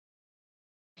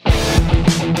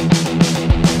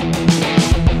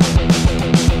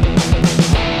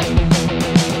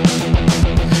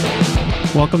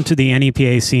Welcome to the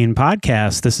NEPA Scene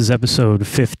podcast. This is episode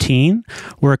 15.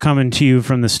 We're coming to you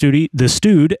from the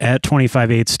Stude at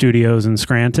 258 Studios in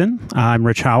Scranton. I'm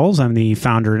Rich Howells. I'm the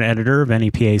founder and editor of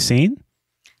NEPA Scene.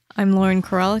 I'm Lauren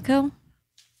Coralico.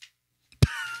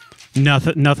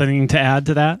 Nothing to add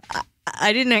to that?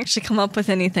 I didn't actually come up with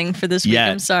anything for this week.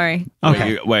 I'm sorry.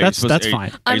 Okay, wait, that's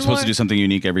fine. Are you supposed to do something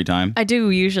unique every time? I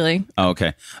do usually. Oh,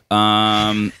 okay.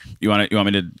 You want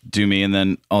me to do me and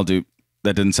then I'll do.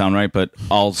 That didn't sound right, but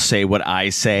I'll say what I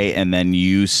say and then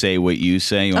you say what you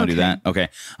say. You want to do that? Okay.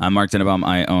 I'm Mark Dennebaum.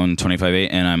 I own 258,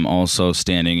 and I'm also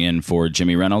standing in for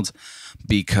Jimmy Reynolds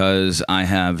because I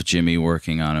have Jimmy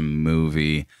working on a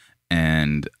movie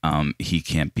and he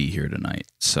can't be here tonight.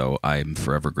 So I'm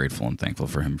forever grateful and thankful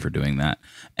for him for doing that.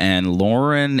 And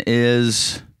Lauren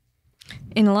is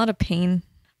in a lot of pain.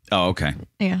 Oh, okay.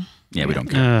 Yeah. Yeah, we don't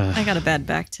care. I got a bad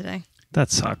back today.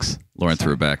 That sucks. Lauren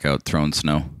threw her back out throwing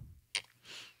snow.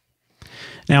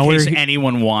 Now, in case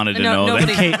anyone wanted to know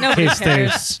nobody, that. nobody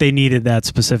cares. They needed that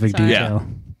specific detail.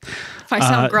 If I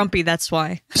sound grumpy, that's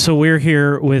why. So we're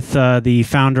here with the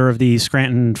founder of the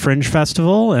Scranton Fringe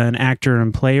Festival, an actor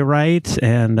and playwright,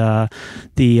 and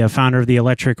the founder of the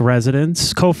Electric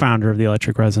Residence, co-founder of the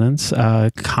Electric Residence,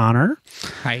 Conor.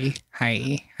 Hi.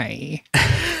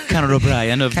 Conor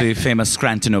O'Brien of the famous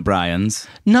Scranton O'Briens.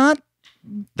 Not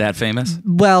that famous?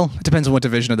 Well, it depends on what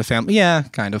division of the family. Yeah,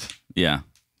 kind of. Yeah.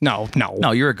 No.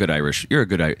 You're a good Irish. You're a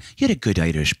good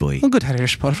Irish boy. A good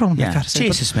Irish boy. Oh, yeah.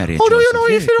 Jesus, Mary. Oh, do you know?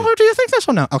 Do you think this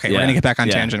one? No. Okay, we're gonna get back on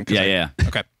tangent. Yeah.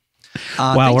 Okay.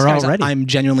 Wow, we're guys. already. I'm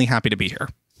genuinely happy to be here.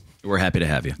 We're happy to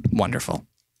have you. Wonderful.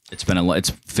 It's been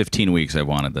it's 15 weeks. I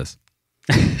wanted this.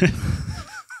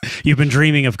 You've been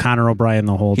dreaming of Conor O'Brien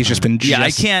the whole time. He's just been.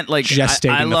 I can't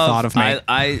gestating the thought of me.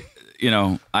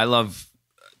 I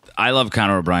love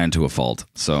Conor O'Brien to a fault.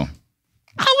 So.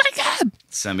 Oh my God.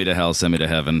 Send me to hell, send me to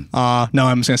heaven. No,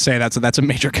 I'm just gonna say that's a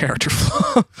major character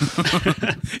flaw.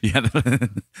 Yeah,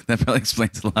 that probably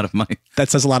explains a lot of my. That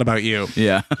says a lot about you.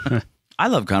 Yeah, I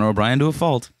love Conor O'Brien to a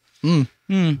fault. Okay.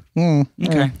 All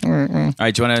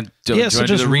right, do you want to do the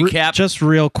recap? Just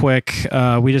real quick,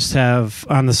 we just have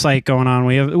on the site going on.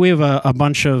 We have a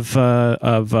bunch of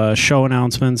show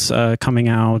announcements coming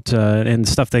out and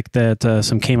stuff that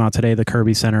some came out today. The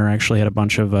Kirby Center actually had a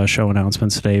bunch of show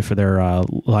announcements today for their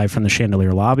Live from the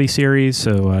Chandelier Lobby series.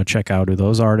 So check out who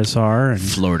those artists are. And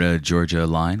Florida Georgia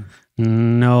line.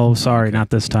 No, sorry, not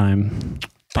this time.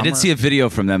 Bummer. I did see a video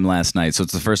from them last night, so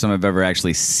it's the first time I've ever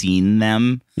actually seen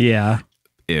them. Yeah.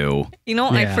 Ew. You know,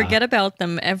 I forget about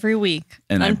them every week.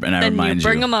 And I remind you.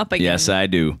 Bring them up again. Yes, I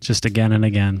do. Just again and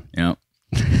again. Yep.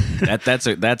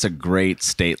 That's a great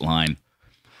state line.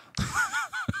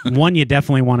 One you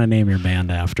definitely want to name your band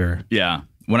after. Yeah.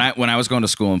 When I was going to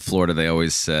school in Florida, they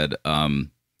always said, I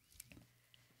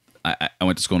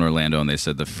went to school in Orlando, and they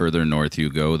said the further north you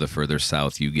go, the further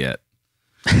south you get.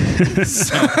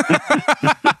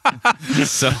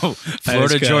 So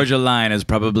Florida Georgia line is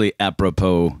probably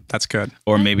apropos. That's good.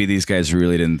 Or maybe these guys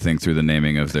really didn't think through the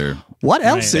naming of their. What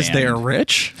else is there,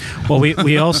 Rich? Well,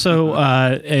 we also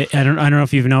I don't know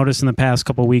if you've noticed in the past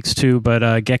couple of weeks too,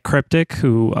 but Get Cryptic,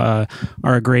 who are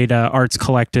a great arts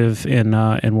collective in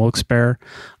Wilkes-Barre.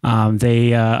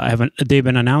 They've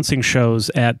been announcing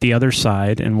shows at the other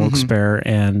side in Wilkes-Barre,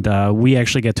 and we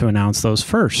actually get to announce those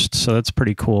first. So that's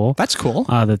pretty cool. That's cool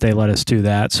that they let us do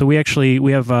that. So we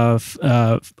have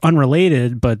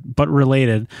unrelated but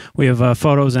related. We have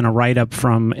photos and a write up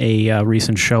from a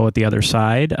recent show at the other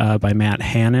side by Matt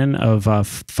Hannon of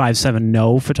 57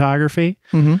 No Photography,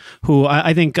 who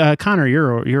I think Conor,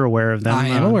 you're aware of them. I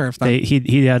am aware of them.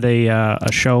 He had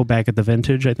a show back at the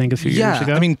Vintage, I think, a few years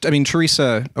ago. I mean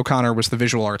Teresa O'Connor was the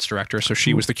visual arts director, so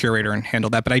she was the curator and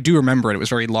handled that. But I do remember it was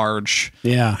very large.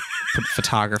 Yeah,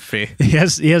 photography. He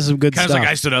has some good kind stuff. Of like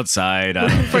I stood outside.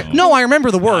 No, I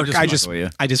remember the work. No, I just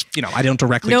I don't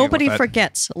directly. Nobody deal with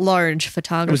forgets large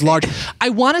photography. It was large. I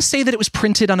want to say that it was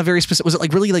printed on a very specific. Was it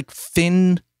like really like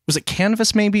thin? Was it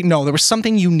canvas maybe? No, there was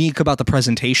something unique about the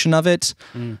presentation of it.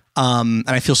 And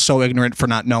I feel so ignorant for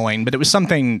not knowing, but it was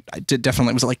something I did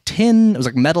definitely. Was it like tin? It was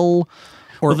like metal.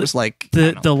 Or it was like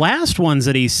the last ones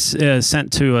that he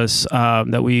sent to us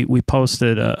that we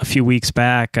posted a few weeks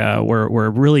back were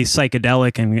really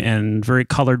psychedelic and very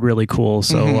colored, really cool.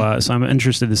 So so I'm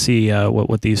interested to see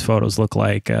what these photos look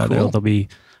like. Cool. They'll be.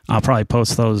 I'll probably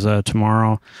post those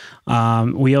tomorrow.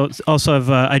 We also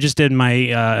have. I just did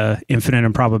my Infinite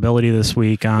Improbability this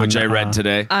week on which I read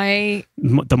today.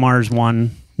 The Mars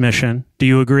One mission. Do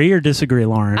you agree or disagree,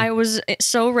 Lauren? I was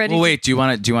so ready. Well, wait. Do you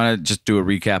want to just do a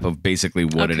recap of basically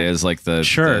what it is, like the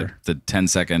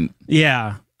 10-second?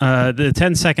 Yeah. The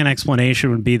 10-second explanation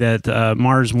would be that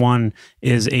Mars One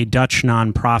is a Dutch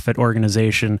nonprofit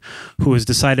organization who has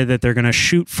decided that they're going to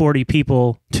shoot 40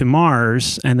 people to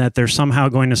Mars and that they're somehow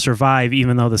going to survive,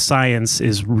 even though the science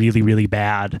is really, really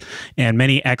bad. And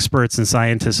many experts and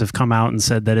scientists have come out and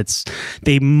said that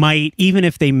they might, even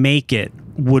if they make it,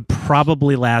 would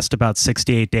probably last about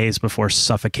 68 days before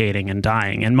suffocating and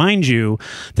dying. And mind you,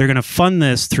 they're going to fund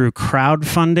this through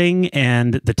crowdfunding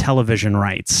and the television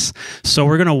rights. So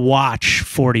we're going to watch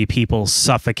 40 people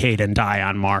suffocate and die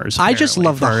on Mars. I just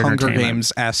love the Hunger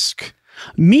Games-esque.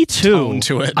 Me too. Tone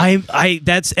to it.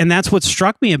 That's what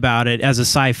struck me about it as a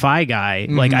sci-fi guy.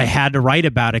 Like I had to write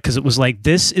about it because it was like,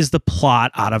 this is the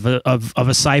plot out of a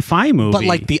sci-fi movie. But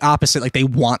like the opposite, like they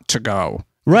want to go.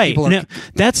 Right. Now,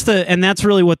 that's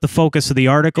really what the focus of the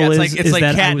article is. It's like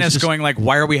Katniss going like,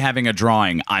 why are we having a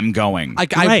drawing? I'm going.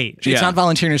 Right. It's not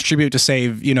volunteering as tribute to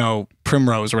save,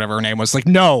 Primrose or whatever her name was. Like,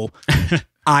 no,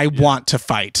 I want to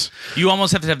fight. You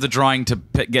almost have to have the drawing to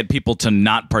get people to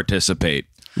not participate.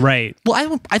 Right.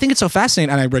 Well, I think it's so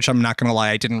fascinating. And Rich, I'm not going to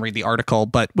lie, I didn't read the article,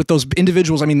 but with those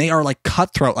individuals, I mean, they are like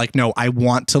cutthroat. Like, no, I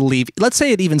want to leave. Let's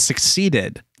say it even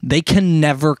succeeded. They can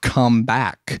never come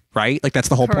back, right? Like that's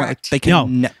the whole point. Like, they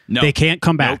can no, they can't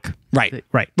come back. Nope.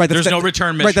 Right. There's no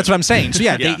return mission. Right. That's what I'm saying. So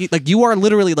yeah, you are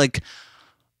literally like,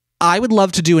 I would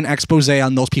love to do an expose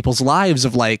on those people's lives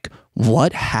of like,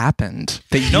 what happened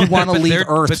that you want to leave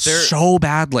Earth so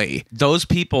badly. Those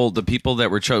people, the people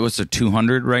that were chosen, what's it,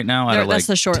 200 right now out of like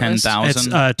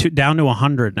 10,000? It's down to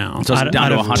 100 now. So it's down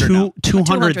to 100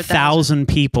 200,000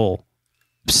 people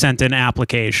sent in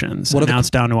applications. Now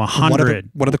it's down to 100.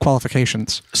 What are the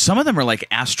qualifications? Some of them are like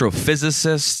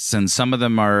astrophysicists, and some of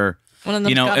them are. One of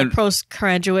them got a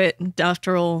postgraduate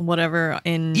doctoral whatever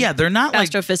in they're not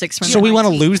astrophysics. So we want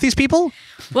to lose these people?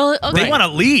 Well, okay. They want to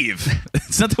leave.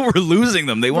 It's not that we're losing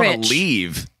them. They want to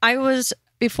leave.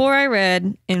 Before I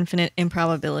read Infinite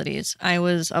Improbabilities, I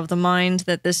was of the mind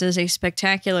that this is a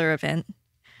spectacular event.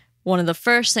 One of the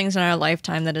first things in our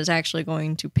lifetime that is actually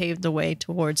going to pave the way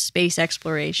towards space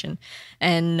exploration.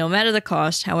 And no matter the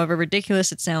cost, however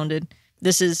ridiculous it sounded,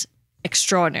 this is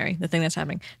extraordinary, the thing that's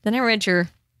happening. Then I read your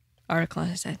article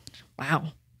and I said,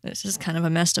 wow, this is kind of a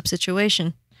messed up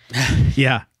situation.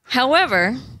 Yeah.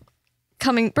 However,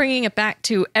 bringing it back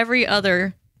to every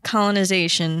other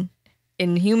colonization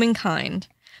in humankind,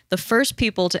 the first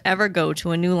people to ever go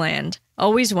to a new land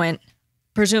always went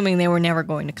presuming they were never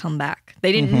going to come back.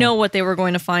 They didn't know what they were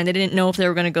going to find. They didn't know if they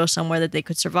were going to go somewhere that they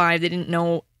could survive. They didn't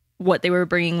know what they were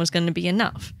bringing was going to be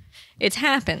enough. It's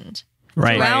happened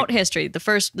throughout history.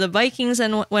 The Vikings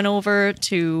then went over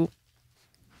to,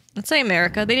 let's say,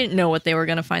 America. They didn't know what they were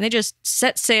going to find. They just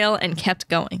set sail and kept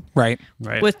going. Right.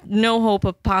 With no hope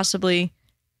of possibly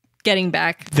getting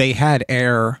back. They had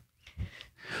air.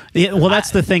 Yeah, well,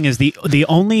 that's the thing is the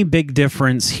only big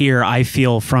difference here I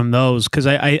feel from those, because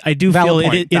I do feel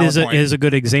it is a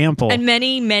good example. And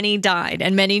many died,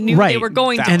 and many knew they were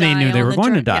going to die. And they knew they were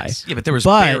going to die. Yes. Yeah, but there was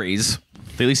berries.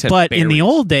 They at least had berries. In the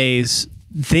old days,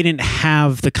 they didn't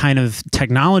have the kind of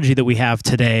technology that we have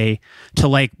today to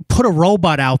like put a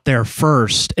robot out there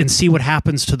first and see what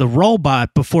happens to the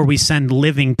robot before we send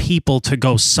living people to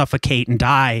go suffocate and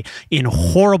die in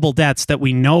horrible deaths that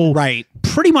we know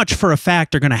pretty much for a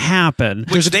fact are going to happen.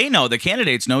 Which they know, the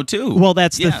candidates know too. Well,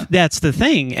 that's the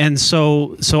thing. And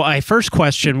so I first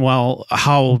question, well,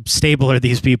 how stable are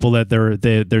these people that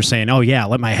they're saying, oh yeah,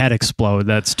 let my head explode.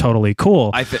 That's totally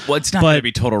cool. Well, it's not going to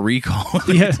be Total Recall.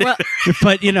 Yeah.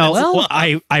 But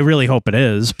I really hope it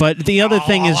is. But the other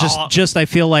thing is just I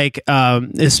feel like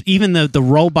is even the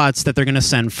robots that they're going to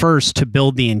send first to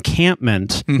build the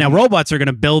encampment. Now robots are going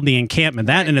to build the encampment.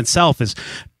 That in itself is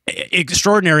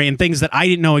extraordinary and things that I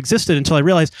didn't know existed until I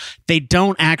realized they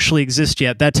don't actually exist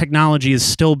yet. That technology is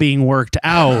still being worked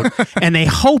out, and they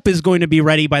hope is going to be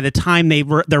ready by the time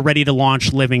they're ready to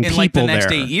launch living people like the next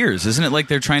there. 8 years, isn't it? Like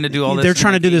they're trying to do all this. They're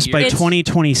trying to do this by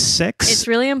 2026. It's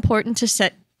really important to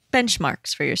set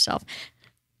benchmarks for yourself.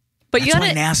 But that's why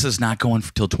NASA's not going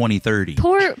till 2030.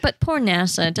 Poor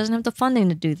NASA. It doesn't have the funding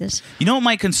to do this. You know what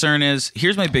my concern is?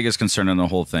 Here's my biggest concern on the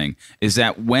whole thing, is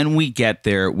that when we get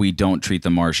there, we don't treat the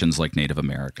Martians like Native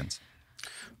Americans.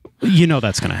 You know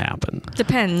that's going to happen.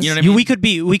 Depends. You know what I mean? We could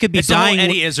be it's dying. The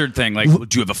whole Eddie Izzard thing. Like,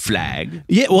 do you have a flag?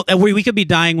 Yeah, well, we could be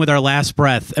dying with our last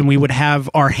breath, and we would have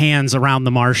our hands around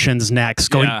the Martians' necks,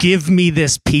 going, "Give me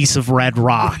this piece of red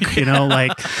rock." You know,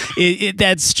 like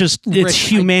that's just it's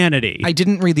humanity. I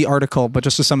didn't read the article, but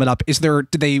just to sum it up,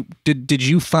 did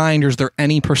you find, or is there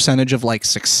any percentage of like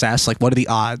success? Like, what are the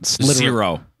odds?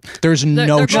 Literally. There's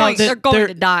no chance. They're going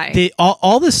to die.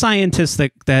 All the scientists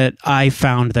that I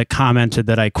found that commented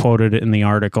that I quoted in the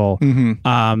article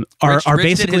are Rich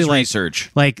basically did his like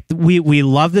research. Like we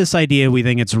love this idea. We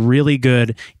think it's really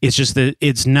good. It's just that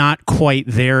it's not quite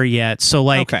there yet. So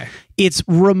like it's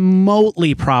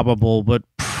remotely probable, but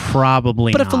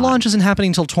probably. But if the launch isn't happening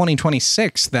until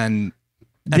 2026, then.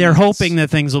 They're hoping that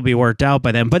things will be worked out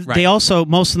by then. But they also,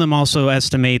 most of them also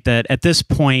estimate that at this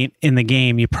point in the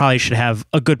game, you probably should have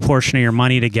a good portion of your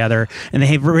money together. And they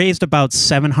have raised about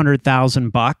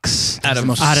 $700,000 out of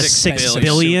 $6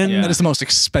 billion. Yeah. That is the most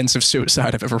expensive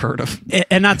suicide I've ever heard of.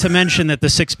 And not to mention that the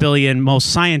 $6 billion,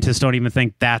 most scientists don't even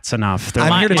think that's enough.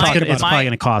 I'm here to talk about it's probably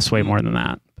going to cost way more than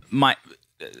that.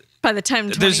 By the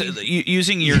time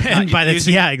using your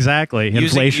exactly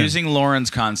inflation. Using Lauren's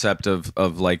concept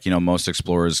of like, you know, most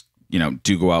explorers, you know,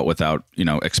 do go out without, you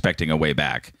know, expecting a way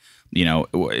back. You know,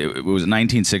 it was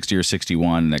 1960 or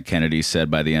 61 that Kennedy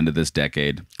said by the end of this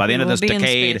decade,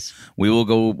 we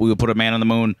will put a man on the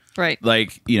moon. Right.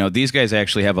 Like, you know, these guys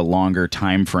actually have a longer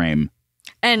time frame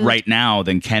and right now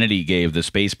than Kennedy gave the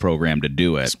space program to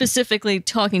do it. Specifically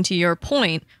talking to your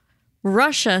point,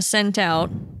 Russia sent out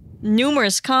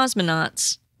numerous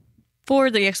cosmonauts for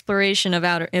the exploration of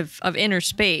inner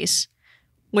space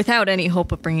without any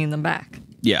hope of bringing them back.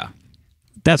 Yeah.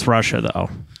 That's Russia,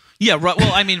 though. Yeah, well,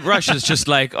 I mean, Russia's just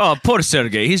like, oh, poor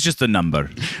Sergei, he's just a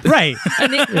number. Right.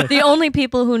 And the only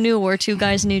people who knew were two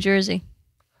guys in New Jersey.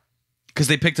 Because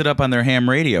they picked it up on their ham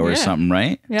radio or something,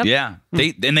 right? Yep. Yeah.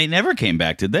 They never came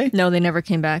back, did they? No, they never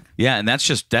came back. Yeah, and that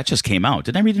just came out.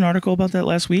 Didn't I read an article about that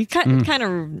last week? Kind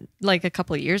of like a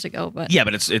couple of years ago, but yeah,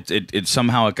 but it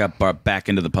somehow it got brought back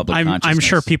into the public consciousness. I'm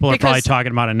sure people are probably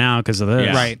talking about it now because of this.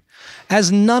 Yeah. Right.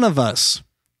 As none of us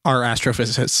are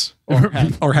astrophysicists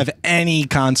or have any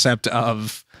concept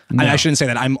of. No. I shouldn't say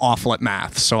that. I'm awful at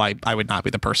math, so I would not be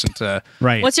the person to.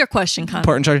 Right. What's your question, Conor?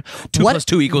 Put in charge. 2 +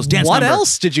 2 = dance What number.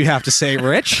 else did you have to say,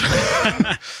 Rich?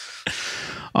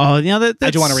 Oh, yeah. I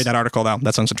do want to read that article though.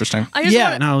 That sounds interesting. No,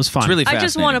 it was fun. It's really I fascinating.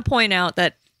 just want to point out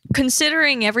that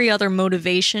considering every other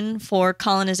motivation for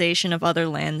colonization of other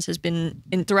lands has been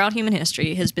throughout human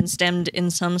history has been stemmed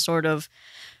in some sort of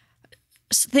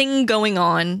thing going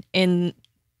on in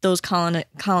those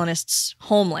colonists'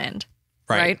 homeland,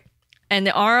 right? And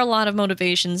there are a lot of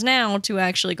motivations now to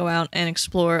actually go out and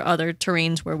explore other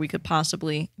terrains where we could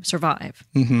possibly survive.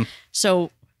 Mm-hmm.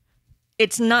 So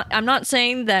it's not. I'm not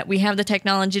saying that we have the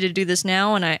technology to do this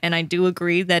now, and I do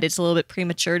agree that it's a little bit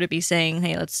premature to be saying,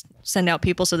 "Hey, let's send out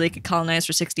people so they could colonize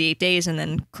for 68 days and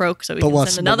then croak, so we can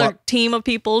send another team of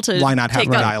people to why not have take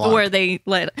a up dialogue where they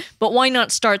let." But why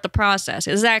not start the process?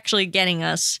 It's actually getting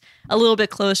us a little bit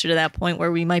closer to that point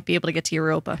where we might be able to get to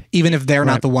Europa. Even if they're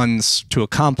not the ones to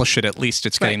accomplish it, at least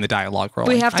it's getting the dialogue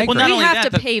rolling. We have to. Well, not only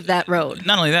that, pave that road.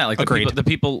 Not only that, like Agreed. the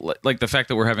people, like the fact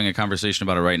that we're having a conversation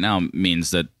about it right now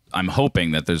means that I'm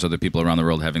hoping that there's other people around the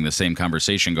world having the same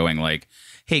conversation, going like,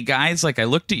 "Hey guys, like I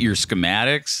looked at your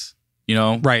schematics, you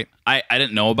know, right? I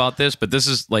didn't know about this, but this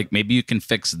is like maybe you can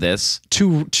fix this."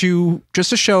 To just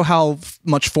to show how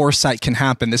much foresight can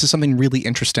happen. This is something really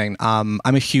interesting. I'm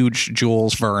a huge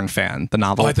Jules Verne fan. The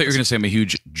novel. Oh, I thought you were going to say I'm a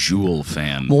huge Jewel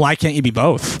fan. Well, why can't you be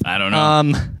both? I don't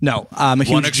know. No, I'm a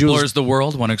huge one explores the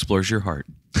world, one explores your heart.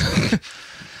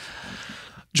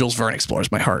 Jules Verne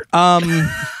explores my heart.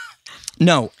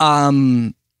 No,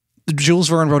 Jules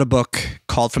Verne wrote a book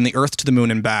called From the Earth to the Moon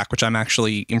and Back, which I'm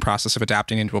actually in process of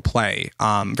adapting into a play,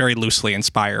 very loosely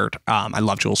inspired. I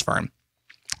love Jules Verne.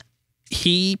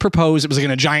 He proposed, it was like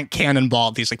in a giant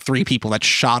cannonball, these like 3 people that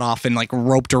shot off and like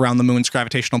roped around the moon's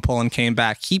gravitational pull and came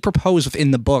back. He proposed within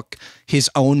the book his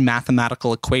own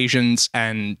mathematical equations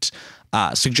and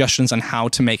suggestions on how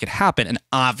to make it happen. And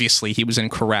obviously he was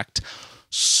incorrect.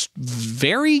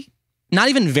 Not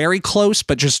even very close,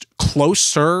 but just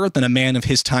closer than a man of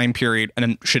his time period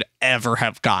and should ever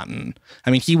have gotten.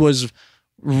 I mean, he was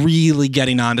really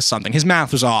getting onto something. His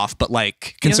math was off, but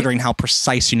like considering how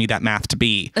precise you need that math to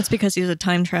be. That's because he's a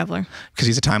time traveler. Because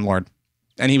he's a time lord.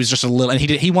 And he was just a little, and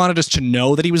he wanted us to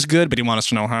know that he was good, but he wanted us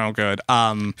to know how good.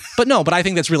 But I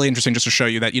think that's really interesting just to show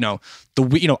you that,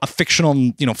 a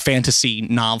fictional, fantasy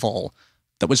novel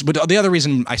that was, but the other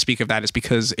reason I speak of that is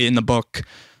because in the book,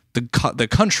 the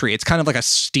country, it's kind of like a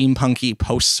steampunky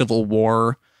post-Civil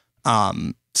War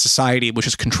society, which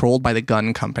is controlled by the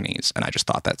gun companies. And I just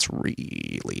thought that's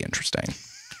really interesting.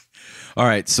 All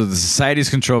right. So the society is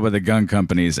controlled by the gun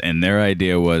companies, and their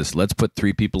idea was, let's put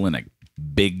 3 people in a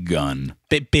big gun.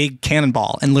 Big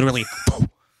cannonball, and literally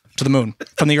to the moon,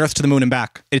 from the Earth to the moon and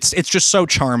back. It's just so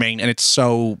charming, and it's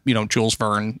so, Jules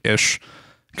Verne-ish,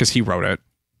 because he wrote it.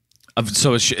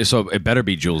 So it better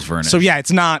be Jules Verne. So yeah,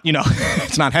 it's not,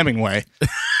 it's not Hemingway.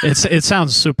 It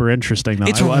sounds super interesting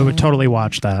though. I would totally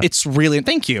watch that.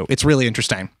 Thank you. It's really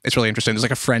interesting. There's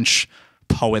like a French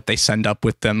poet they send up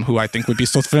with them who I think would be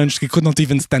so French he could not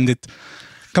even stand it.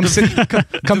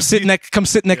 Come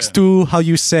sit next to how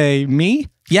you say me.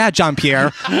 Yeah,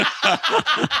 Jean-Pierre.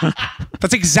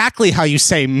 That's exactly how you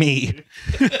say me.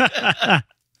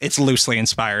 It's loosely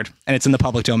inspired, and it's in the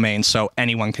public domain, so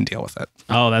anyone can deal with it.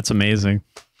 Oh, that's amazing.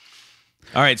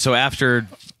 All right, so after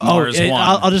Mars 1.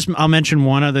 I'll mention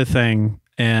one other thing,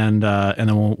 and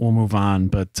then we'll move on.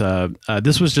 But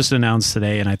this was just announced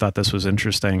today, and I thought this was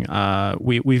interesting.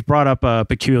 We've brought up a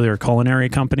peculiar culinary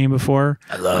company before.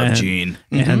 I love Gene.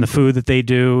 And the food that they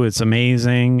do, it's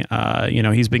amazing.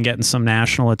 He's been getting some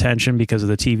national attention because of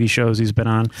the TV shows he's been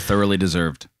on. Thoroughly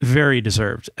deserved. Very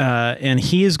deserved. And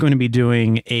he is going to be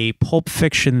doing a Pulp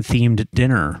Fiction themed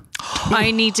dinner. I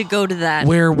need to go to that.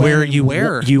 Where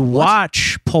you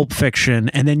watch Pulp Fiction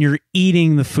and then you're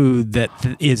eating the food that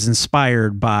is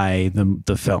inspired by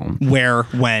the film. Where,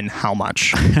 when, how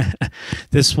much?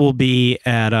 This will be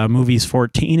at Movies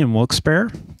 14 in Wilkes-Barre.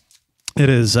 It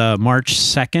is March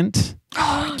 2nd.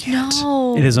 Oh,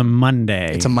 no. It is a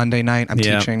Monday. It's a Monday night. I'm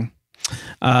teaching.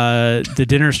 The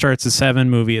dinner starts at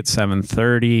 7, movie at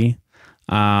 7:30.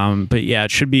 But yeah,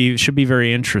 it should be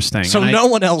very interesting. So no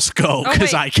one else go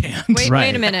because I can't.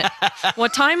 Wait a minute.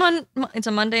 What time on? It's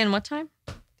a Monday and what time?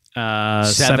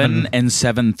 7 and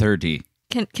 7:30.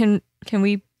 Can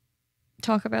we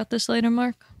talk about this later,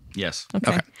 Mark? Yes.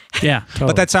 Okay. Yeah, totally.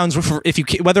 But that sounds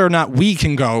whether or not we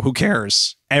can go, who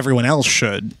cares? Everyone else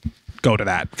should go to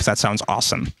that because that sounds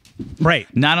awesome. Right.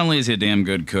 Not only is he a damn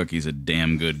good cook, he's a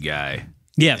damn good guy.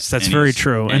 Yes, that's very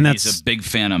true. And he's a big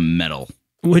fan of metal.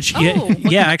 Which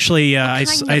actually, I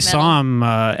saw him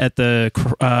at the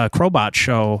Crowbot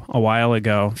show a while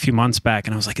ago, a few months back,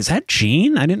 and I was like, "Is that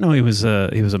Gene?" I didn't know he was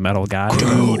a metal guy.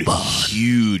 Dude,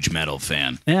 huge metal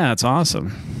fan. Yeah, it's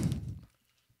awesome.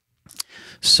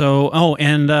 So,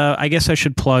 and I guess I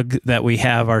should plug that we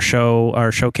have our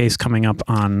showcase coming up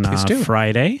on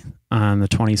Friday on the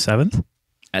 27th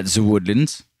at the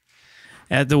Woodlands.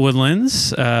 At the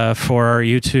Woodlands for our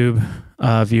YouTube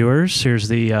viewers. Here's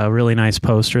the really nice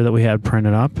poster that we had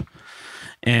printed up.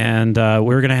 And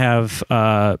we're going to have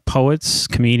poets,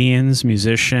 comedians,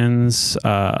 musicians,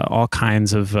 all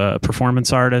kinds of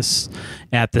performance artists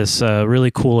at this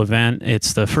really cool event.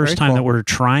 It's the first time that we're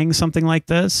trying something like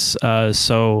this.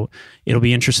 So it'll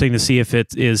be interesting to see if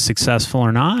it is successful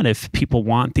or not. If people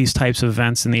want these types of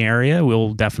events in the area,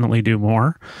 we'll definitely do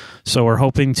more. So we're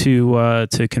hoping to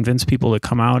convince people to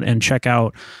come out and check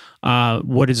out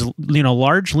what is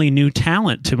largely new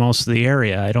talent to most of the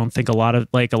area. I don't think a lot of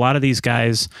these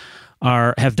guys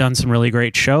have done some really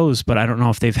great shows, but I don't know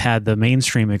if they've had the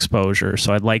mainstream exposure.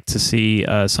 So I'd like to see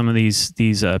some of these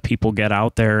people get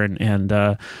out there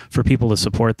and for people to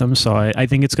support them. So I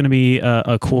think it's going to be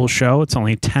a cool show. It's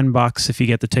only $10 if you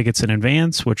get the tickets in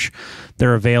advance, which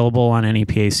they're available on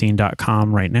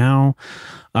nepascene.com right now.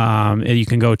 You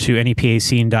can go to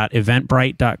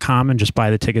nepascene.eventbrite.com and just buy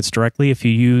the tickets directly. If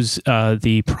you use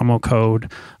the promo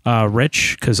code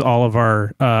Rich, because all of our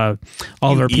people,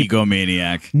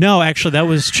 egomaniac. No, actually, that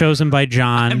was chosen by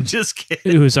John. I'm just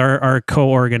kidding. Who's our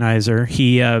co-organizer?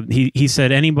 He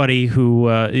said everybody who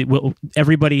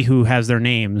has their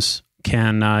names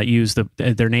can use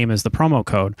their name as the promo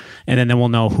code, and then we'll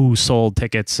know who sold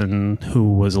tickets and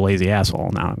who was a lazy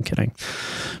asshole. No, I'm kidding.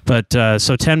 But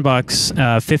so $10,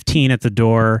 $15 at the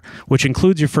door, which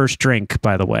includes your first drink,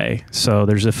 by the way. So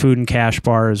there's a food and cash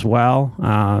bar as well.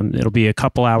 It'll be a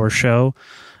couple-hour show,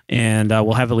 and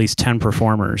we'll have at least 10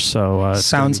 performers. So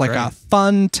sounds like a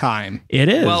fun time. It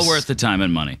is well worth the time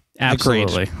and money.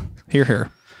 Absolutely. Agreed. Hear.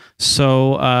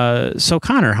 So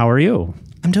Connor, how are you?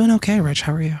 I'm doing okay, Rich.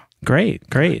 How are you? Great.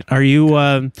 Are you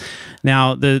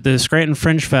now the Scranton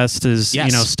Fringe Fest is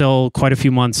still quite a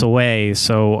few months away?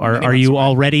 So are you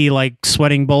already like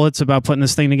sweating bullets about putting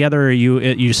this thing together? Or are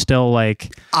you still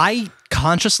like? I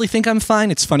consciously think I'm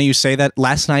fine. It's funny you say that.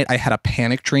 Last night I had a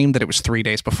panic dream that it was 3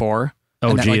 days before. Oh,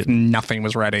 and that, nothing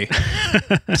was ready.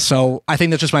 So I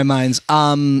think that's just my mind's.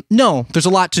 No, there's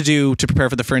a lot to do to prepare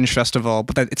for the Fringe Festival,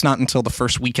 but it's not until the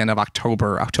first weekend of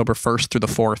October 1st through the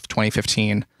 4th,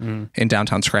 2015, in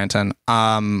downtown Scranton.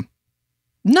 No,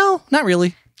 not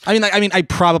really. I mean, I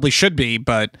probably should be,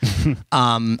 but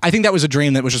I think that was a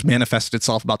dream that was just manifested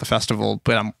itself about the festival.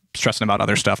 But I'm stressing about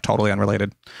other stuff totally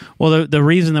unrelated. Well, the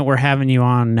reason that we're having you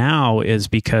on now is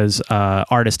because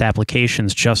artist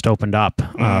applications just opened up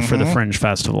for the Fringe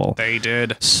Festival. They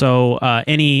did. So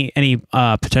any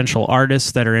potential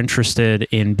artists that are interested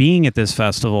in being at this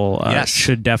festival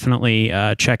should definitely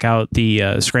check out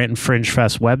the Scranton Fringe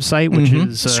Fest website, which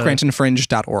is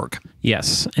scrantonfringe.org.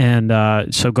 Yes,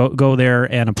 and so go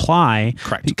there and apply.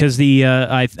 Correct. Because the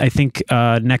I think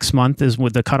next month is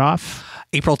with the cutoff.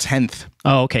 April 10th.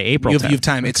 Oh, okay. April 10th. You have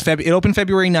time. It opened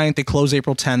February 9th. They close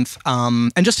April 10th.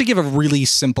 And just to give a really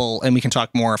simple, and we can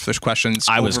talk more if there's questions.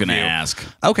 I was going to ask.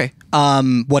 Okay.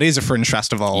 What is a Fringe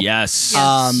Festival? Yes.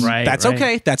 Right. That's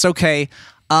okay. That's okay.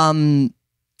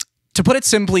 To put it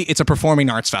simply, it's a performing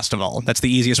arts festival. That's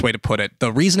the easiest way to put it. The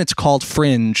reason it's called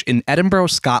Fringe, in Edinburgh,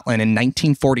 Scotland, in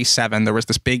 1947, there was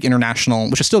this big international,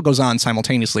 which still goes on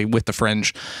simultaneously with the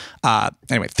Fringe,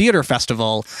 theater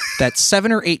festival that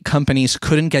 7 or 8 companies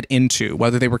couldn't get into,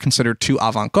 whether they were considered too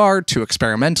avant-garde, too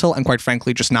experimental, and quite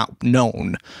frankly, just not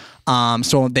known.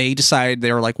 So they decided,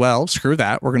 they were like, well, screw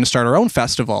that. We're going to start our own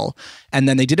festival. And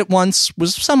then they did it once,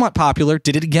 was somewhat popular,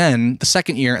 did it again the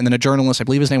second year. And then a journalist, I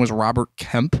believe his name was Robert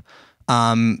Kemp,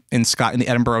 in the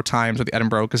Edinburgh Times or the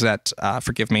Edinburgh Gazette.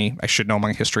 Forgive me, I should know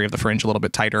my history of the Fringe a little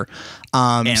bit tighter.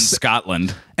 And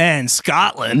Scotland.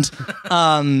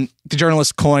 The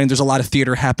journalist coined, there's a lot of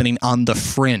theater happening on the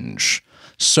Fringe.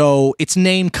 So its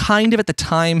name kind of at the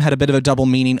time had a bit of a double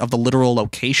meaning of the literal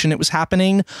location it was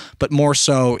happening, but more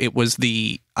so it was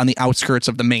on the outskirts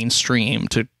of the mainstream,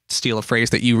 to steal a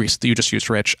phrase that you just used,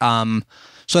 Rich.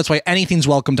 So that's why anything's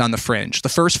welcomed on the Fringe. The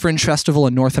first Fringe Festival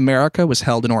in North America was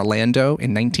held in Orlando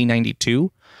in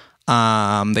 1992.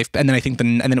 And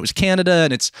then it was Canada,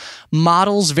 and its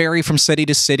models vary from city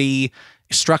to city.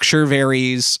 Structure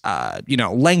varies,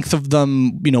 length of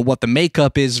them, what the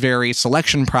makeup is varies,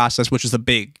 selection process, which is the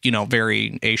big,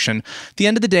 variation. At the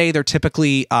end of the day, they're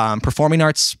typically performing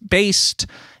arts based,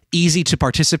 easy to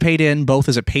participate in, both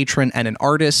as a patron and an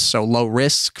artist, so low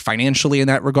risk financially in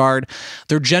that regard.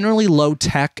 They're generally low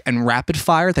tech and rapid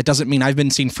fire. That doesn't mean I've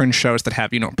been seeing Fringe shows that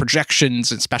have,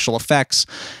 projections and special effects.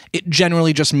 It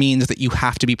generally just means that you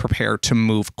have to be prepared to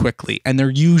move quickly. And they're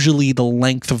usually, the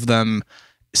length of them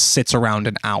sits around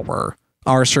an hour.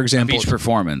 Ours, for example, each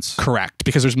performance. Correct,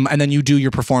 because and then you do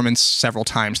your performance several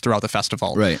times throughout the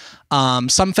festival. Right.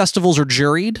 Some festivals are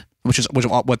juried, which is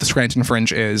what the Scranton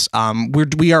Fringe is.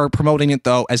 We are promoting it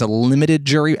though as a limited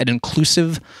jury, an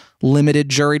inclusive limited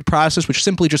juried process, which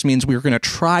simply just means we're going to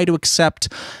try to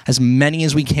accept as many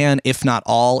as we can, if not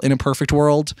all, in a perfect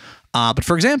world. But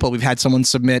for example, we've had someone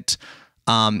submit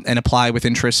and apply with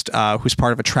interest, who's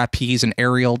part of a trapeze and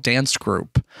aerial dance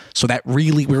group. So that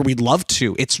really, where we'd love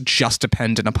to, it's just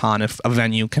dependent upon if a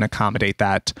venue can accommodate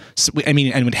that. So, and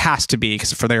it has to be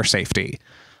for their safety.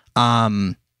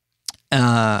 So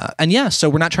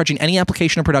we're not charging any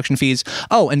application or production fees.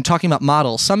 Oh, and talking about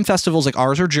models, some festivals like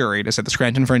ours are juried. I said the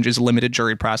Scranton Fringe is a limited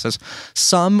juried process.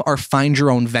 Some are find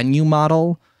your own venue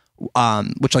model,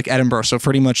 which like Edinburgh. So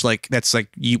pretty much like that's like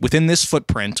you within this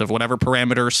footprint of whatever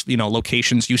parameters,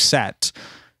 locations you set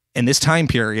in this time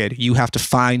period, you have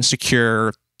to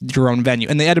secure your own venue.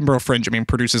 And the Edinburgh Fringe,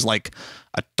 produces like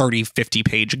a 50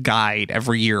 page guide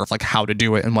every year of like how to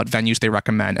do it and what venues they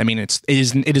recommend. It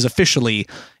is officially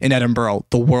in Edinburgh,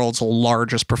 the world's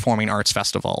largest performing arts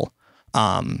festival.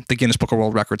 The Guinness Book of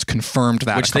World Records confirmed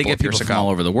that, which they get people from all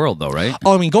over the world, though, right?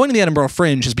 Oh, going to the Edinburgh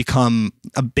Fringe has become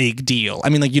a big deal.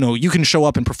 You can show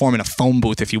up and perform in a phone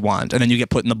booth if you want, and then you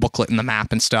get put in the booklet and the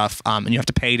map and stuff, and you have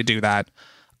to pay to do that.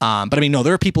 But no,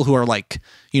 there are people who are like,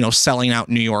 selling out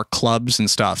New York clubs and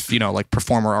stuff, like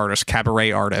performer artists,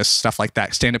 cabaret artists, stuff like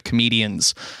that, stand-up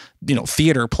comedians,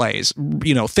 theater plays,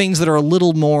 things that are a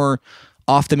little more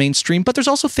off the mainstream. But there's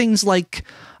also things like,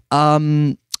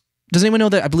 does anyone know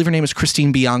that I believe her name is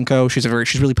Christine Bianco? She's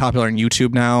really popular on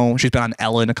YouTube now. She's been on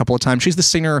Ellen a couple of times. She's the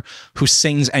singer who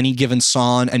sings any given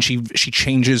song, and she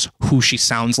changes who she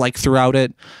sounds like throughout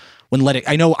it.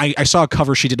 I saw a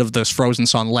cover she did of this Frozen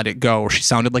song "Let It Go," where she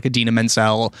sounded like Idina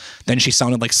Menzel, then she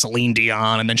sounded like Celine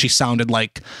Dion, and then she sounded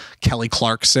like Kelly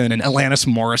Clarkson and Alanis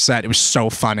Morissette. It was so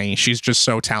funny. She's just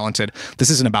so talented. This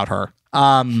isn't about her.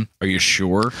 Are you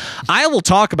sure? I will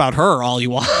talk about her all you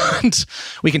want.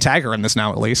 We can tag her in this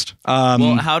now, at least.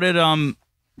 Well, how did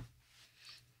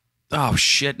oh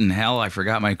shit in hell! I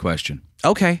forgot my question.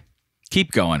 Okay,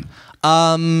 keep going.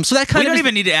 So that kind we don't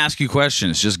even need to ask you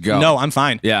questions. Just go. No, I'm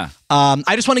fine. Yeah.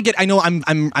 I just want to get. I know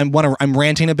I'm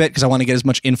ranting a bit because I want to get as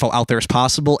much info out there as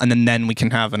possible, and then we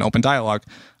can have an open dialogue.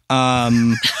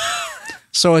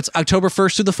 So it's October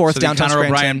 1st through the 4th, downtown Conor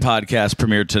Scranton. O'Brien podcast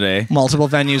premiered today. Multiple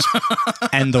venues,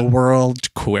 and the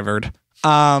world quivered.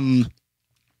 So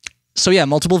So yeah,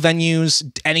 multiple venues,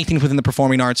 anything within the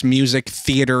performing arts, music,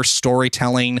 theater,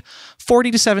 storytelling. 40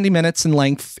 to 70 minutes in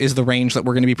length is the range that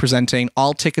we're going to be presenting.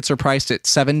 All tickets are priced at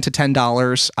 $7 to $10.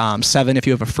 $7 if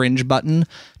you have a fringe button,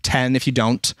 $10 if you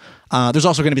don't. There's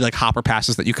also going to be like hopper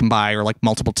passes that you can buy or like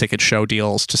multiple ticket show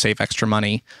deals to save extra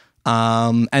money.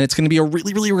 And it's going to be a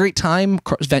really, really great time.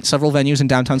 Several venues in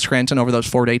downtown Scranton over those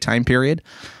 4-day time period.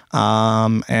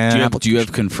 And do you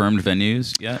have confirmed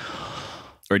venues yet?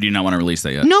 Or do you not want to release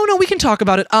that yet? No, we can talk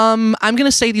about it. I'm going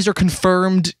to say these are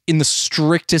confirmed in the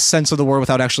strictest sense of the word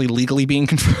without actually legally being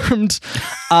confirmed.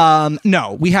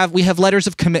 No, we have letters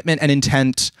of commitment and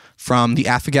intent from the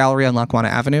AFA Gallery on Lackawanna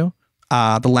Avenue,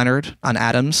 the Leonard on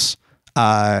Adams,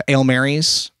 Ale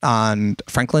Mary's on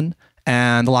Franklin,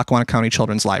 and the Lackawanna County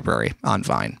Children's Library on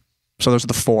Vine. So those are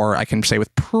the 4 I can say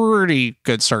with pretty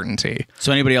good certainty.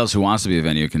 So anybody else who wants to be a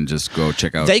venue can just go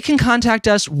check out. They can contact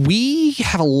us. We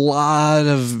have a lot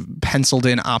of penciled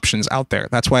in options out there.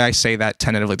 That's why I say that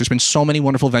tentatively. There's been so many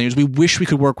wonderful venues. We wish we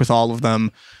could work with all of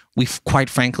them. We quite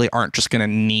frankly aren't just going to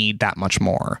need that much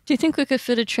more. Do you think we could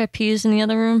fit a trapeze in the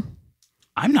other room?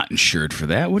 I'm not insured for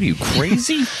that. What are you,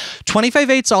 crazy?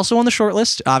 25/8's also on the short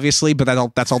list, obviously, but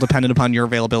that's all dependent upon your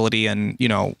availability and,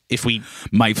 if we...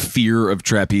 My fear of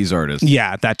trapeze artists.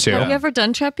 Yeah, that too. Have you ever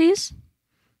done trapeze?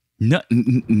 No.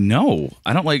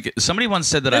 I don't like... Somebody once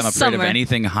said that This I'm afraid summer. of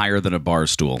anything higher than a bar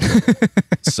stool.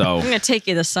 So, I'm going to take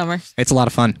you this summer. It's a lot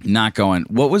of fun. not going.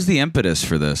 What was the impetus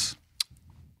for this?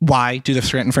 Why do the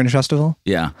Scranton Fringe Festival?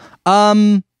 Yeah.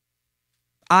 My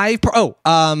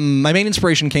main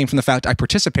inspiration came from the fact I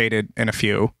participated in a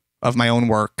few of my own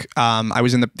work. I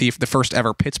was in the first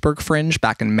ever Pittsburgh Fringe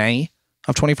back in May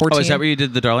of 2014. Oh, is that where you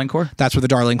did the Darling Corps? That's where the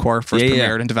Darling Corps first Yeah,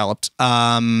 premiered and developed.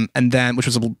 And then, which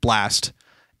was a blast.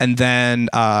 And then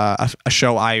a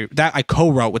show I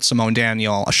co-wrote with Simone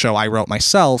Daniel, a show I wrote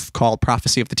myself called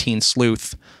Prophecy of the Teen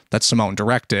Sleuth that Simone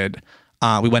directed.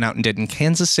 We went out and did in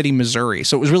Kansas City, Missouri.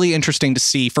 So it was really interesting to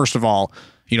see, first of all,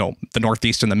 the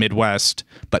Northeast and the Midwest,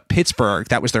 but Pittsburgh,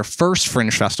 that was their first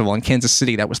Fringe Festival, and Kansas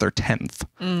City, that was their 10th.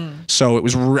 So it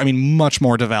was, much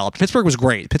more developed. Pittsburgh was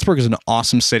great. Pittsburgh is an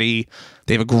awesome city.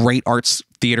 They have a great arts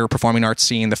theater, performing arts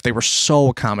scene. They were so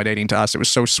accommodating to us. It was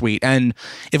so sweet. And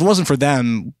if it wasn't for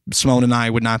them, Simone and I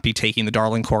would not be taking the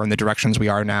Darling Corps in the directions we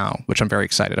are now, which I'm very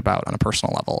excited about on a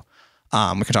personal level.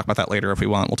 We can talk about that later if we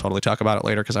want. We'll totally talk about it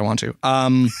later because I want to.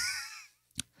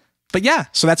 But yeah,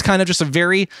 so that's kind of just a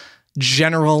very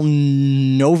general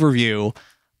overview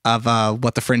of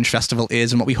what the Fringe Festival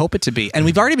is and what we hope it to be. And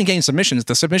we've already been getting submissions.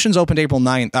 The submissions opened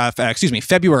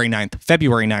February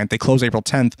 9th. They close April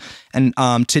 10th. And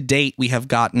to date, we have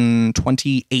gotten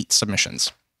 28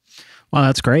 submissions. Wow,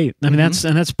 that's great. I mean,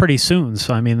 that's pretty soon.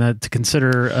 So, that to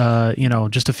consider,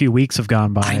 just a few weeks have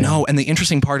gone by. I know. And the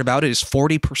interesting part about it is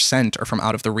 40% are from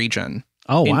out of the region.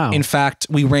 Oh, wow. In fact,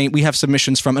 we have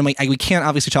submissions from, and we can't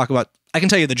obviously talk about, I can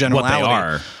tell you the generality. What they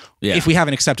are. Yeah. If we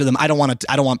haven't accepted them, I don't want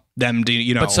them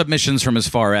to, But submissions from as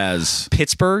far as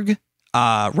Pittsburgh,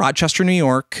 Rochester, New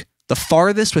York. The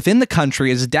farthest within the country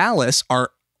is Dallas.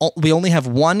 We only have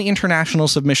one international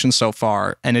submission so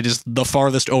far, and it is the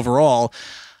farthest overall.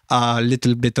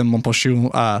 Little bit of Montpellier,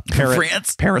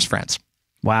 France. Paris, France.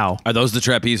 Wow. Are those the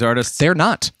trapeze artists? They're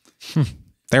not.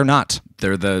 They're not.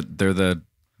 They're the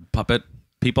puppet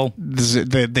people.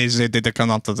 They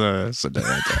cannot.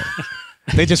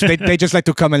 They just like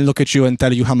to come and look at you and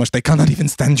tell you how much they cannot even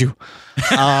stand you.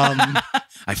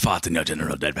 I fought in your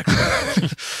general dead back.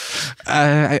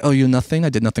 I owe you nothing. I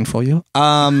did nothing for you.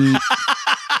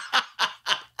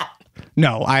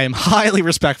 No, I am highly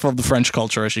respectful of the French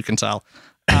culture, as you can tell.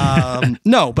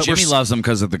 No, but Jimmy loves them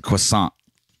because of the croissant.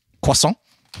 Croissant?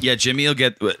 Yeah, Jimmy will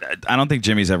get. I don't think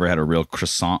Jimmy's ever had a real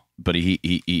croissant, but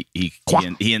he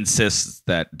insists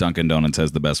that Dunkin' Donuts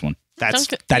has the best one.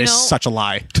 That is such a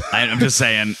lie. I'm just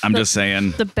saying.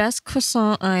 The best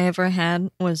croissant I ever had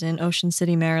was in Ocean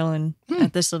City, Maryland,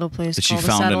 at this little place that she called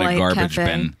found the in Satellite a garbage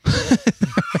Cafe.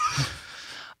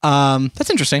 bin.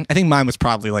 That's interesting. I think mine was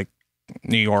probably like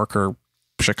New York or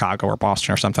Chicago or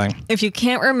Boston or something. If you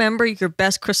can't remember your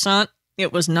best croissant,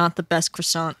 it was not the best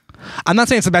croissant. I'm not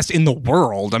saying it's the best in the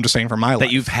world. I'm just saying for my life.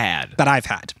 That you've had. That I've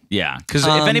had. Yeah. Because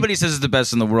if anybody says it's the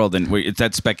best in the world, then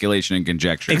that's speculation and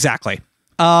conjecture. Exactly.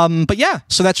 But yeah,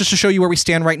 so that's just to show you where we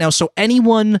stand right now. So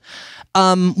anyone,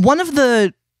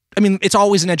 it's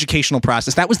always an educational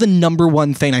process. That was the number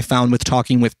one thing I found with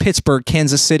talking with Pittsburgh,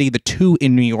 Kansas City, the two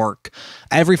in New York.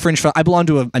 Every Fringe Festival, I belong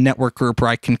to a network group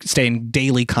where I can stay in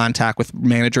daily contact with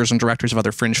managers and directors of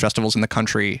other Fringe festivals in the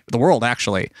country, the world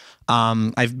actually.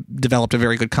 I've developed a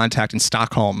very good contact in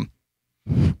Stockholm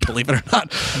believe it or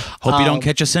not. Hope you don't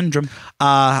catch a syndrome.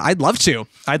 I'd love to.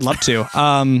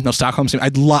 No, Stockholm.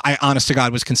 I honest to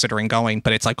God was considering going,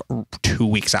 but it's like 2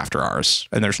 weeks after ours,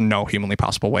 and there's no humanly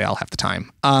possible way I'll have the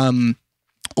time.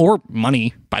 Or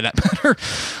money, by that matter.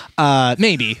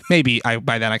 Maybe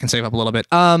by then I can save up a little bit.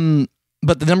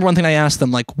 But the number one thing I asked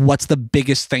them, like, what's the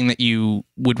biggest thing that you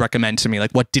would recommend to me? Like,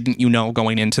 what didn't you know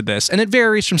going into this? And it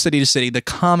varies from city to city. The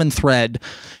common thread,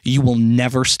 you will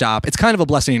never stop. It's kind of a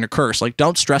blessing and a curse. Like,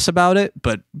 don't stress about it,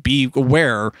 but be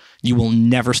aware you will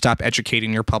never stop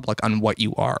educating your public on what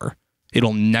you are.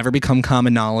 It'll never become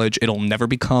common knowledge. It'll never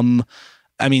become...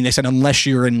 I mean, they said unless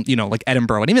you're in, like,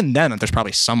 Edinburgh. And even then, there's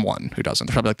probably someone who doesn't.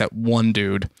 There's probably like that one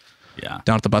dude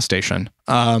down at the bus station.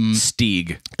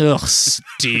 Stieg. Ugh,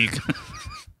 Stieg.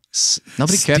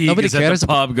 Nobody cares. At the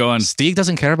pub going. Stieg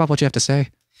doesn't care about what you have to say.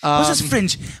 What's this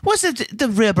Fringe? What's the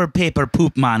rubber paper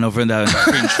poop man over in the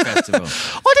Fringe Festival?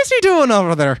 What is he doing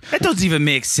over there? That doesn't even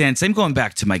make sense. I'm going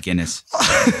back to my Guinness.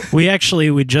 We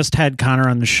just had Conor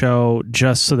on the show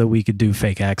just so that we could do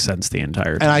fake accents the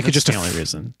entire time. And I could That's just the only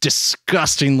reason.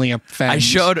 Disgustingly offend.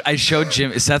 I showed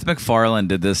Jim. Seth MacFarlane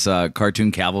did this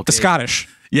cartoon cavalcade. The Scottish.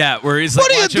 Yeah, where he's like,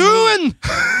 what are you doing?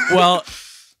 Well,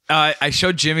 I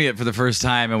showed Jimmy it for the first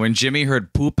time, and when Jimmy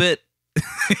heard poop it,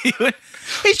 he went,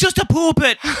 he's just a poop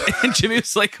it. And Jimmy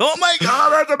was like, oh my God,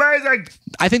 that's amazing.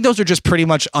 I think those are just pretty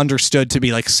much understood to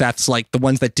be like Seth's, like the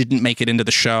ones that didn't make it into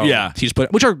the show. Yeah. He's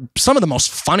put, which are some of the most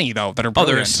funny though, that are brilliant.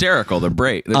 Oh, they're hysterical. They're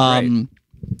great. Great.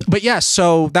 But yeah,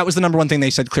 so that was the number one thing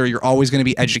they said clear. You're always going to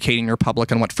be educating your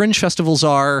public on what fringe festivals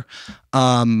are.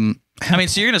 I mean,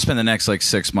 so you're going to spend the next like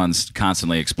 6 months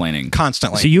constantly explaining.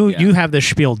 Constantly. So you have the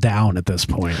spiel down at this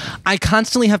point. I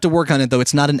constantly have to work on it, though.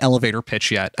 It's not an elevator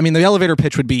pitch yet. I mean, the elevator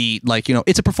pitch would be like,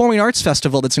 it's a performing arts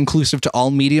festival that's inclusive to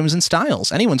all mediums and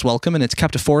styles. Anyone's welcome, and it's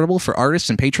kept affordable for artists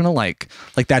and patron alike.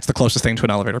 Like, that's the closest thing to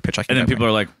an elevator pitch I can And then get people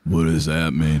are like, what does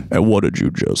that mean? And what did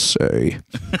you just say?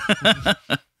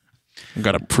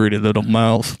 Got a pretty little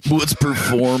mouth. What's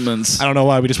performance? I don't know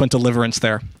why we just went deliverance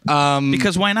there.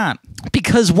 Because why not?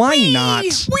 Because why not?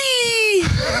 Wee!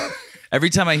 Every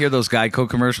time I hear those Geico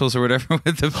commercials or whatever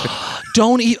with the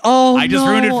don't eat. Oh, I just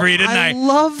ruined it for you, didn't I? I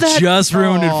love that. Just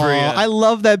ruined it for you. I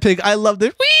love that pig. I love the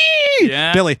wee.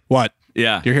 Yeah. Billy, what?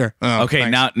 Yeah, you're here. Oh, okay,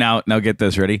 thanks. now get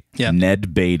this ready. Yeah.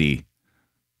 Ned Beatty.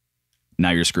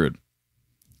 Now you're screwed.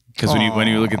 Because when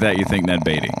you look at that, you think Ned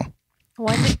Beatty.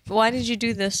 Why did you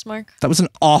do this, Mark? That was an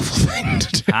awful thing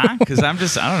to do. Huh? Because I don't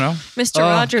know. Mr.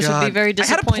 Rogers would be very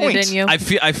disappointed in you. I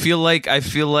feel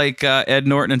like Ed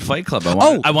Norton in Fight Club.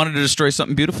 I wanted to destroy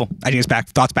something beautiful. Ideas back,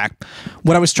 thoughts back.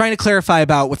 What I was trying to clarify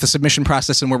about with the submission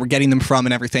process and where we're getting them from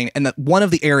and everything, and that one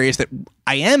of the areas that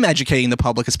I am educating the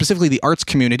public, specifically the arts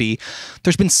community,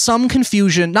 there's been some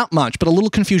confusion, not much, but a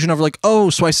little confusion over like, oh,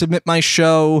 so I submit my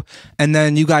show and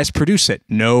then you guys produce it.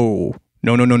 No.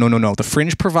 The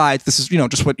Fringe provides, this is,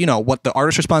 just what the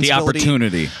artist responsibility. The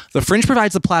opportunity. The Fringe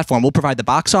provides the platform. We'll provide the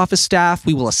box office staff.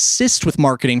 We will assist with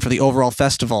marketing for the overall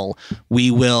festival. We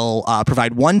will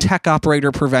provide one tech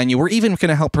operator per venue. We're even going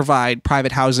to help provide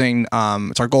private housing.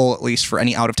 It's our goal, at least, for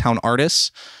any out-of-town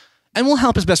artists. And we'll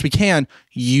help as best we can.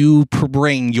 You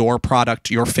bring your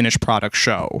product, your finished product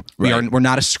show. Right. We're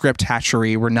not a script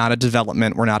hatchery. We're not a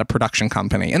development. We're not a production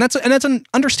company. And that's an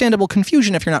understandable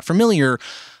confusion if you're not familiar.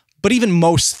 But even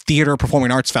most theater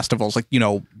performing arts festivals, like,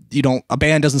 a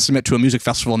band doesn't submit to a music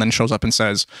festival and then shows up and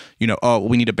says, oh,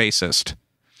 we need a bassist.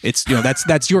 It's,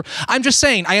 that's your, I'm just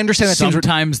saying, I understand that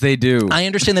sometimes they do. I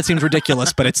understand that seems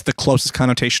ridiculous, but it's the closest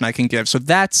connotation I can give. So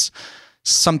that's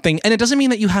something, and it doesn't mean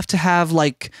that you have to have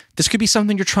this could be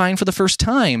something you're trying for the first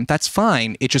time. That's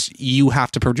fine. It just, you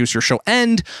have to produce your show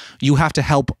and you have to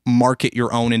help market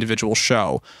your own individual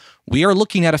show. We are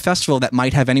looking at a festival that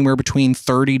might have anywhere between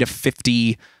 30 to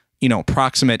 50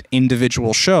 proximate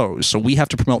individual shows. So we have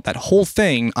to promote that whole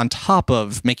thing on top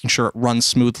of making sure it runs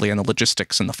smoothly and the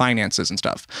logistics and the finances and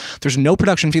stuff. There's no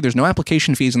production fee. There's no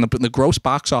application fees. And the gross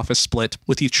box office split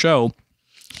with each show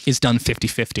is done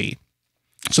 50-50.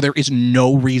 So there is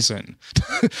no reason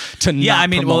to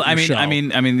not promote your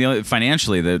show.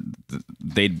 Financially,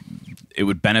 it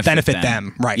would benefit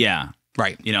them. Right. Yeah.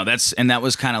 Right. That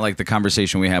was kind of like the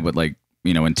conversation we had with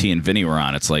when T and Vinny were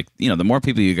on. It's like, the more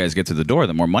people you guys get through the door,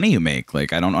 the more money you make.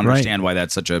 Like, I don't understand why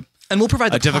that's such a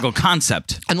difficult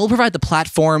concept. And we'll provide the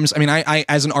platforms. I mean, I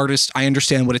as an artist, I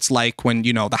understand what it's like when,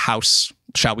 the house,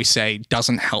 shall we say,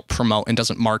 doesn't help promote and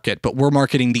doesn't market, but we're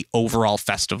marketing the overall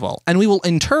festival. And we will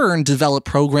in turn develop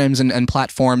programs and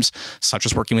platforms such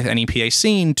as working with NEPA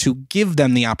Scene to give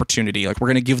them the opportunity. Like, we're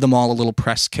going to give them all a little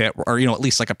press kit or, at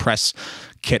least like a press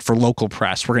kit for local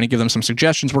press. We're going to give them some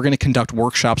suggestions. We're going to conduct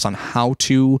workshops on how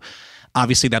to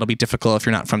Obviously, that'll be difficult if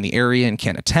you're not from the area and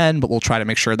can't attend, but we'll try to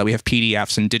make sure that we have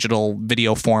PDFs and digital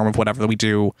video form of whatever that we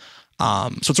do.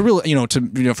 So it's a real,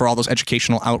 for all those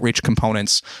educational outreach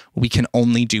components, we can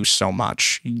only do so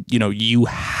much. You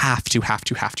have to.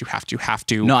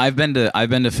 No, I've been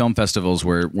to film festivals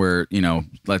where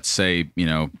let's say,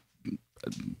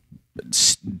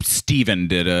 Steven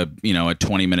did a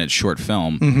 20-minute short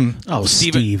film. Mm-hmm. Oh,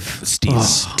 Steve.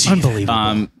 Oh,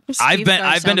 unbelievable.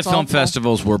 I've been to film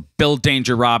festivals where Bill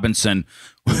Danger Robinson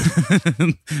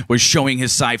was showing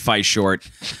his sci-fi short,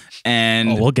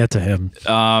 and we'll get to him.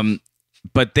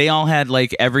 But they all had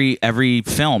like every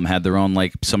film had their own,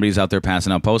 like somebody's out there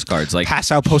passing out postcards. Like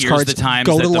pass out postcards. Here's the times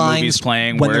go that to the lines, movie's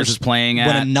playing. Where's it's playing at?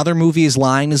 When another movie's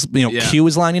line is queue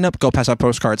is lining up, go pass out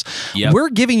postcards. Yep. We're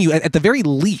giving you at the very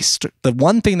least the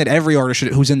one thing that every artist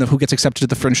who gets accepted to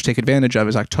the Fringe should take advantage of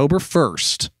is October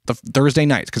 1st, the Thursday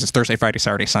nights, because it's Thursday, Friday,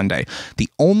 Saturday, Sunday. The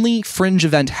only Fringe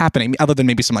event happening, other than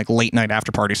maybe some like late night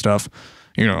after party stuff,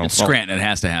 it's Scranton, it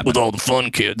has to happen with all the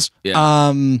fun kids.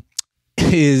 Yeah.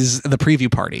 Is the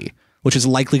preview party, which is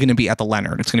likely going to be at the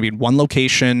Leonard. It's going to be in one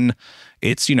location.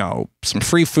 It's, some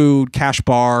free food, cash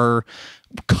bar,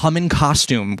 come in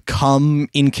costume, come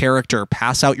in character,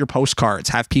 pass out your postcards,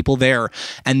 have people there.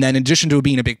 And then in addition to it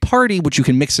being a big party, which you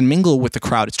can mix and mingle with the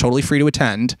crowd, it's totally free to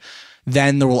attend.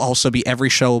 Then there will also be, every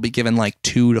show will be given like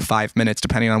 2 to 5 minutes,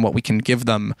 depending on what we can give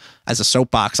them as a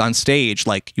soapbox on stage.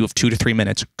 Like you have 2 to 3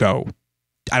 minutes, go.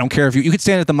 I don't care if you could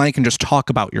stand at the mic and just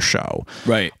talk about your show.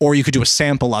 Right. Or you could do a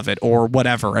sample of it or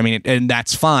whatever. I mean, and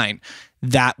that's fine.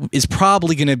 That is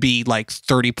probably going to be like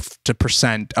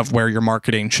 30% of where your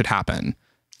marketing should happen.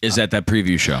 Is at that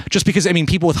preview show. Just because, I mean,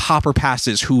 people with hopper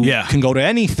passes who can go to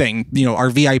anything, our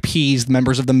VIPs,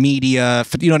 members of the media,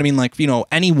 you know what I mean? Like,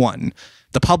 anyone,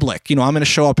 the public, I'm going to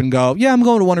show up and go, yeah, I'm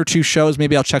going to 1 or 2 shows.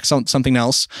 Maybe I'll check something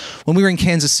else. When we were in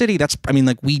Kansas City,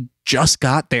 we just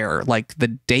got there like the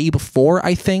day before,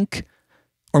 I think,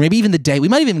 or maybe even the day. We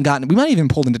might have even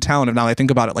pulled into town. And now I think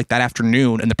about it, like that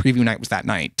afternoon, and the preview night was that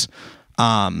night.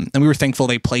 And we were thankful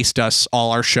they placed us,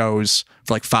 all our shows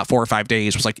for like 4 or 5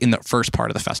 days was like in the first part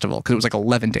of the festival, because it was like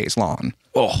 11 days long.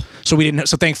 Oh, so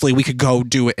thankfully we could go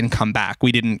do it and come back.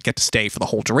 We didn't get to stay for the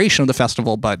whole duration of the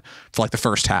festival, but for like the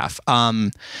first half.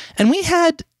 And we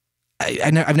had,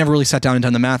 I've never really sat down and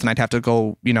done the math, and I'd have to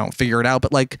go, figure it out.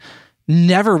 But like,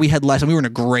 never we had less, and we were in a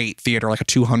great theater, like a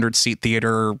 200-seat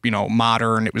theater,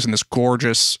 modern. It was in this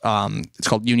gorgeous, it's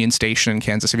called Union Station in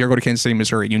Kansas. If you ever go to Kansas City,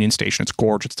 Missouri, Union Station, it's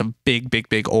gorgeous. It's a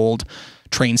big old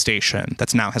train station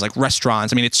that's now has like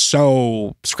restaurants. I mean, it's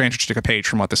so Scranton should take a page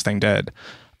from what this thing did.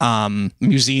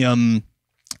 Museum,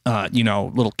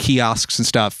 little kiosks and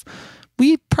stuff.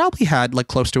 We probably had like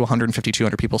close to 150,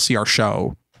 200 people see our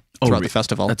show throughout the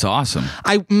festival. That's awesome.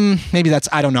 I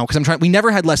don't know, because we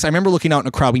never had less. I remember looking out in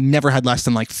a crowd. We never had less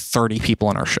than like 30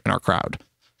 people in our crowd.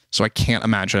 So I can't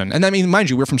imagine. And I mean, mind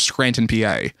you, we're from Scranton,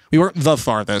 PA. We weren't the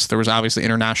farthest. There was obviously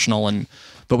international,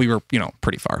 but we were,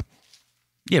 pretty far.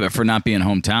 Yeah, but for not being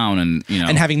hometown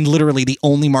and having literally the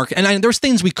only market, and there's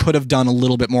things we could have done a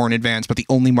little bit more in advance, but the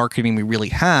only marketing we really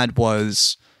had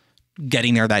was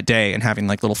getting there that day and having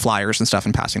like little flyers and stuff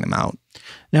and passing them out.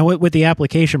 Now, with the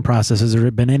application process, has there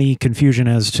been any confusion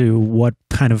as to what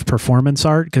kind of performance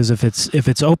art? Because if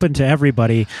it's open to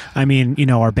everybody, I mean,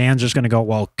 our band's just going to go,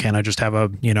 well, can I just have a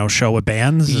show with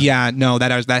bands? Yeah, no,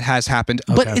 that has happened,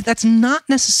 okay. But that's not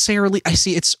necessarily. I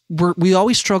see. We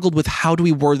always struggled with how do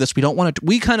we word this. We don't want to.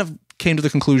 We kind of came to the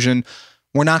conclusion,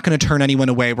 we're not going to turn anyone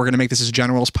away. We're going to make this as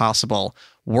general as possible.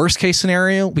 Worst case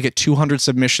scenario, we get 200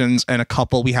 submissions and a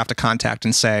couple we have to contact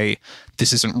and say,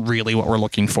 this isn't really what we're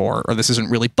looking for, or this isn't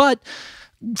really. But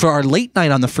for our late night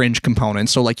on the Fringe component,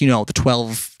 so like, the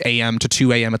 12 a.m. to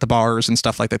 2 a.m. at the bars and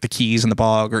stuff like that, the Keys and the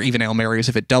Bog, or even Ale Mary's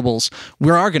if it doubles,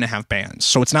 we are going to have bands.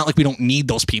 So it's not like we don't need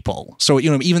those people. So,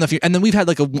 even if and then we've had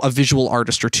like a visual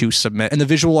artist or two submit, and the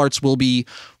visual arts will be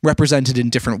represented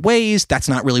in different ways. That's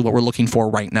not really what we're looking for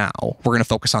right now. We're going to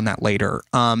focus on that later.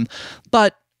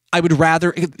 But I would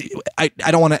rather, I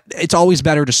don't want to, it's always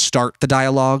better to start the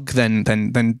dialogue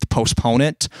than postpone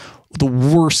it. The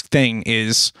worst thing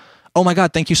is, oh my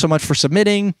God, thank you so much for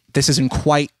submitting. This isn't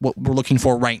quite what we're looking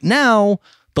for right now,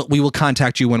 but we will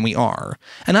contact you when we are.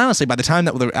 And honestly, by the time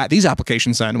that these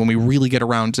applications end, when we really get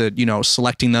around to,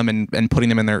 selecting them and putting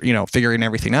them in there, figuring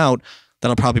everything out,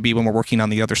 that'll probably be when we're working on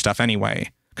the other stuff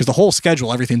anyway. Because the whole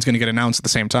schedule, everything's going to get announced at the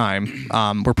same time.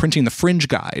 We're printing the Fringe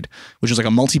Guide, which is like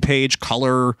a multi-page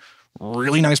color,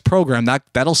 really nice program.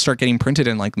 That'll start getting printed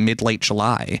in like mid-late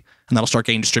July, and that'll start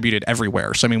getting distributed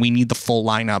everywhere. So, I mean, we need the full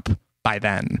lineup by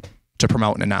then to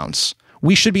promote and announce.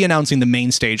 We should be announcing the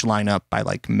main stage lineup by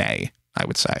like May, I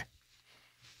would say.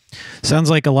 Sounds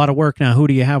like a lot of work. Now, who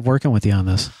do you have working with you on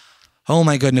this? Oh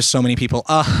my goodness, so many people.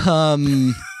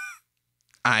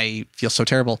 I feel so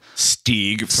terrible.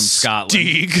 Stieg from Scotland.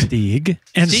 Stieg.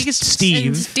 And Stieg is Steve.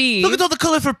 And Steve. Look at all the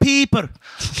colourful people.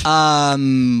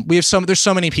 There's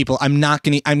so many people. I'm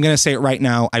gonna say it right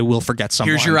now. I will forget someone.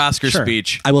 Here's your Oscar Sure.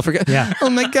 speech. I will forget. Yeah.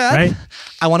 Oh my god. Right?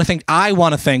 I want to thank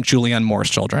Julianne Moore's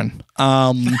children.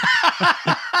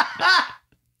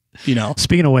 You know,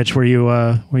 Speaking of which, were you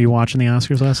watching the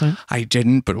Oscars last night? I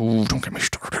didn't, but ooh, don't get me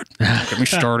started. Don't get me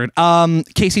started.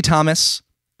 Casey Thomas,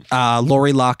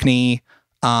 Lori Loughney,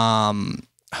 oh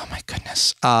my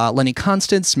goodness, Lenny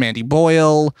Constance, Mandy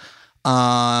Boyle,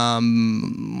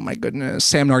 my goodness,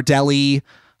 Sam Nardelli.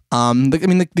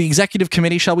 The executive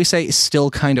committee, shall we say, is still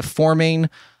kind of forming.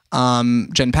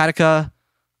 Jen Patica.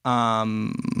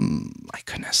 My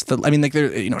goodness.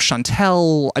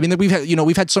 Chantel.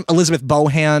 We've had some Elizabeth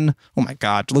Bohan. Oh my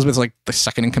God. Elizabeth's like the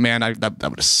second in command. That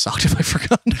would have sucked if I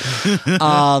forgot.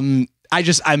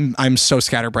 I'm so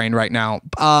scatterbrained right now.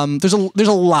 There's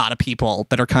a lot of people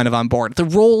that are kind of on board. The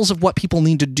roles of what people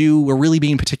need to do, we're really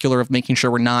being particular of making sure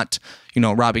we're not,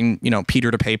 robbing, Peter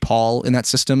to pay Paul in that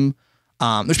system.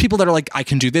 There's people that are like, I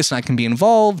can do this and I can be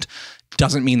involved.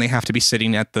 Doesn't mean they have to be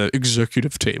sitting at the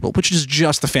executive table, which is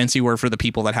just the fancy word for the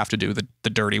people that have to do the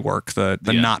dirty work, the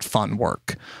not fun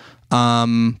work.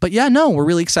 But yeah, no, we're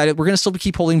really excited. We're going to still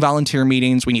keep holding volunteer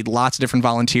meetings. We need lots of different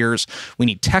volunteers. We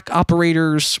need tech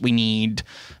operators. We need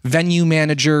venue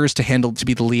managers to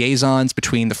be the liaisons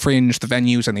between the Fringe, the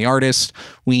venues, and the artists.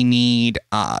 We need,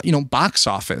 box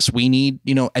office. We need,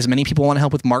 as many people want to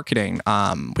help with marketing.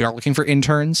 We are looking for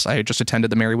interns. I just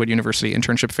attended the Marywood University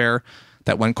internship fair.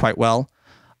 That went quite well.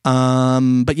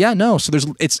 But yeah, no. So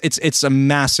it's a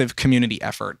massive community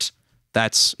effort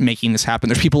that's making this happen.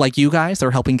 There's people like you guys that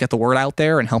are helping get the word out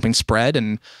there and helping spread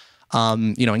and,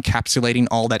 encapsulating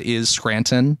all that is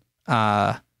Scranton.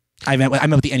 I met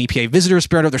with the NEPA Visitors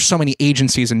Bureau. There's so many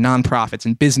agencies and nonprofits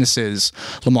and businesses.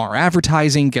 Lamar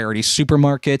Advertising, Garrity's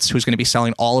Supermarkets, who's going to be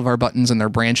selling all of our buttons in their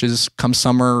branches come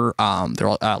summer.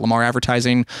 Lamar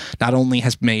Advertising not only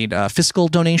has made a fiscal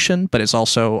donation, but is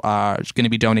also going to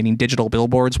be donating digital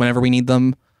billboards whenever we need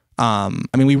them.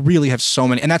 We really have so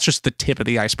many, and that's just the tip of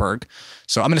the iceberg.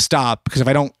 So I'm going to stop because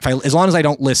as long as I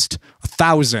don't list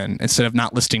 1,000 instead of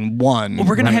not listing one. Well,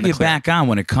 we're going to have you back on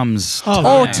when it comes.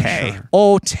 Ote.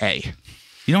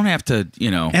 You don't have to,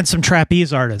 And some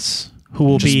trapeze artists who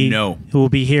will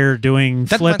be here doing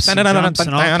flips and jumps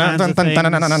and all kinds of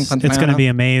things. It's going to be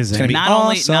amazing.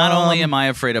 Not only am I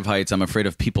afraid of heights, I'm afraid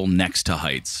of people next to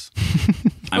heights.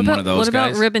 I'm one of those guys.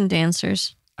 What about ribbon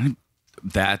dancers?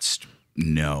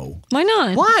 No. Why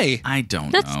not? Why? I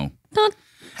don't know.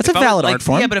 That's a valid art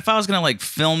form. Yeah, but if I was gonna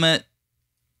film it,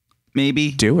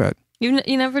 maybe do it. You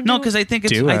never do. No, because I think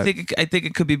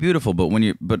it could be beautiful,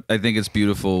 but I think it's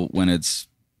beautiful when it's.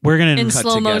 We're gonna in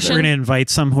slow motion. We're gonna invite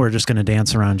some who are just gonna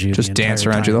dance around you. Just dance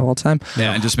around you the whole time.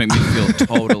 Yeah, and just make me feel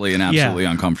totally and absolutely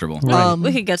uncomfortable. Right.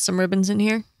 We could get some ribbons in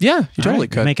here. Yeah, you totally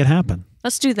could make it happen.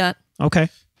 Let's do that. Okay,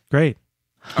 great.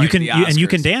 You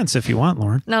can dance if you want,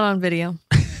 Lauren. Not on video.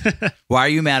 Why are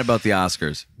you mad about the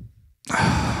Oscars?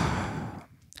 Why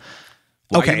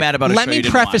are you mad about a let show me you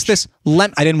didn't preface watch? this.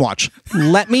 I didn't watch.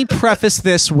 Let me preface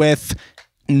this with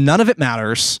none of it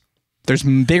matters. There's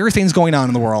bigger things going on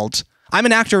in the world. I'm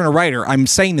an actor and a writer. I'm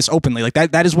saying this openly. Like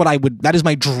that is what I would. That is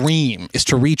my dream, is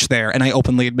to reach there. And I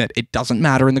openly admit it doesn't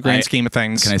matter in the grand scheme of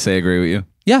things. Can I say agree with you?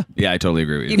 Yeah. Yeah, I totally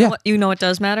agree with you. You know what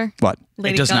does matter? What?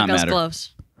 Lady It does not Gaga's matter.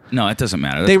 gloves. No, it doesn't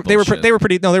matter. They were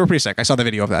pretty sick. I saw the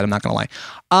video of that. I'm not gonna lie.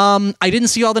 I didn't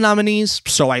see all the nominees,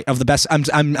 so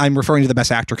I'm referring to the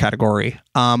best actor category.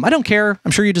 I don't care.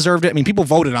 I'm sure you deserved it. I mean, people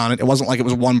voted on it. It wasn't like it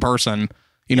was one person.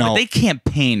 But they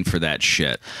campaign for that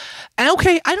shit. And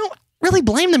okay, I don't really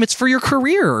blame them. It's for your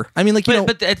career. I mean,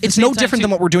 but it's no different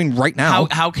than what we're doing right now.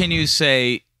 How can you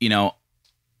say,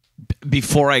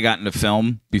 before I got into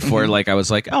film, I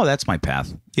was like, oh, that's my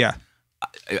path. Yeah.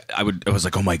 I was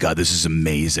like, oh my God, this is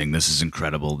amazing. This is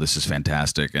incredible. This is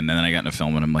fantastic. And then I got into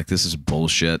film and I'm like, this is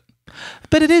bullshit.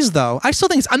 But it is, though. I still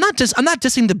think I'm not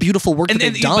dissing the beautiful work that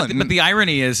they've done. But the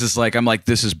irony is I'm like,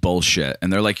 this is bullshit.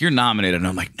 And they're like, you're nominated. And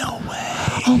I'm like, no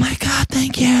way. Oh my God,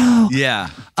 thank you. Yeah.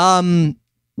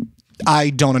 I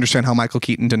don't understand how Michael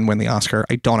Keaton didn't win the Oscar.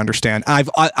 I don't understand. Out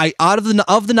of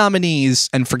the nominees,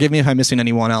 and forgive me if I'm missing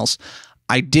anyone else,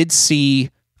 I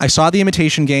saw The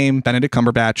Imitation Game, Benedict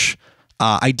Cumberbatch.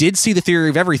 I did see The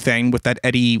Theory of Everything with that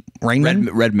Eddie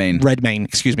Redmayne,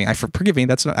 excuse me. Forgive me.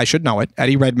 I should know it.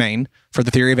 Eddie Redmayne for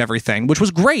The Theory of Everything, which was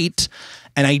great.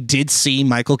 And I did see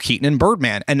Michael Keaton in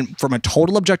Birdman. And from a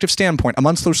total objective standpoint,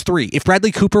 amongst those three, if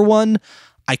Bradley Cooper won,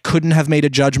 I couldn't have made a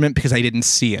judgment because I didn't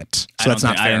see it. So that's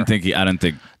not fair. I didn't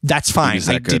think. That's fine.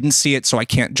 I didn't see it, so I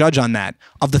can't judge on that.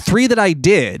 Of the 3 that I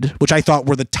did, which I thought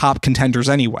were the top contenders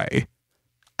anyway,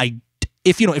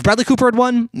 if Bradley Cooper had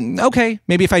won, okay,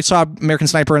 maybe if I saw American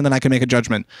Sniper and then I could make a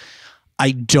judgment.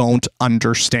 I don't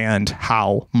understand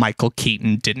how Michael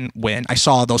Keaton didn't win. I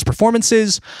saw those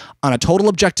performances on a total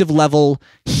objective level.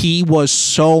 He was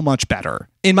so much better.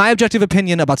 In my objective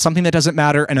opinion about something that doesn't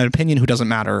matter and an opinion who doesn't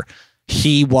matter,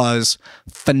 he was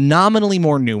phenomenally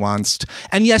more nuanced.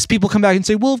 And yes, people come back and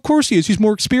say, well, of course he is. He's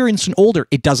more experienced and older.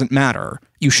 It doesn't matter.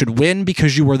 You should win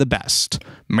because you were the best.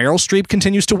 Meryl Streep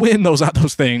continues to win those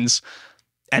things.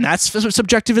 And that's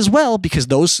subjective as well, because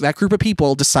that group of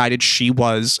people decided she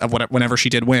was, whenever she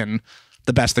did win,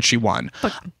 the best that she won.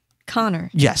 But Connor.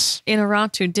 Yes.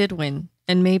 Inarritu did win.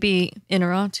 And maybe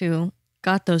Inarritu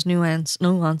got those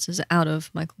nuances out of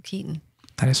Michael Keaton.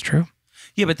 That is true.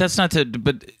 Yeah, but that's not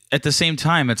but at the same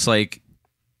time, it's like,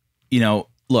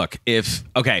 look, if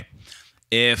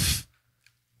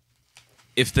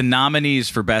the nominees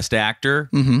for Best Actor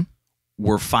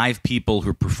were 5 people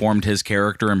who performed his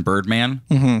character in Birdman,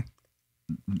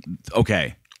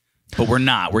 okay, but we're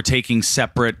not. We're taking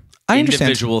separate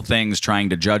individual things, trying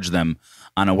to judge them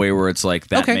on a way where it's like,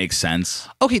 that makes sense.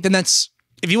 Okay, then that's,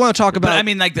 if you want to talk about, I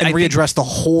readdress the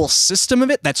whole system of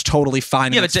it, that's totally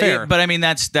fine. Yeah, that's fair. But I mean,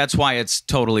 that's why it's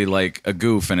totally like a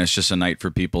goof, and it's just a night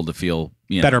for people to feel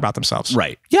better about themselves.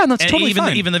 Right. Yeah, and that's totally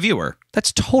fine. Even the viewer.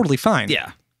 That's totally fine.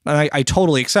 Yeah. And I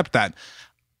totally accept that.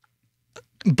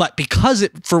 But because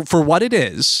for what it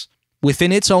is,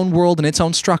 within its own world and its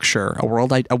own structure, a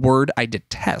word I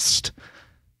detest,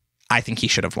 I think he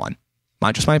should have won.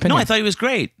 Just my opinion. No, I thought he was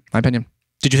great. My opinion.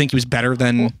 Did you think he was better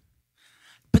than?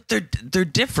 But they're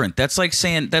different. That's like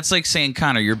saying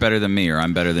Connor, you're better than me, or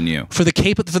I'm better than you. For the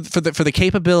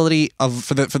capability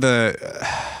of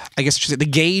I guess the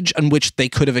gauge on which they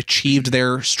could have achieved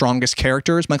their strongest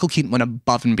characters, Michael Keaton went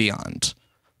above and beyond.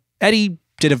 Eddie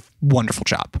did a wonderful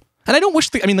job. And I don't wish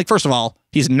first of all,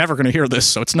 he's never going to hear this,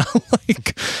 so it's not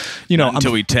like, not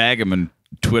until we tag him and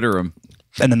Twitter him.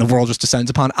 And then the world just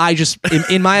descends upon. I just,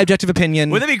 in my objective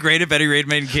opinion, wouldn't it be great if Eddie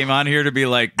Redmayne came on here to be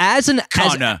like, as a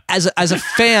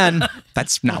fan,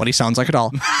 that's not what he sounds like at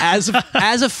all. As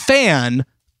a fan,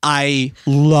 I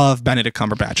love Benedict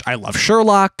Cumberbatch. I love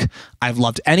Sherlock. I've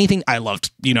loved anything. I loved,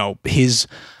 his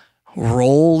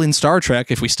role in Star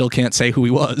Trek. If we still can't say who he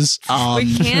was,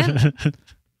 we can't.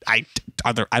 I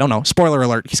don't know. Spoiler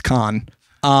alert. He's Khan.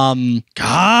 Connor.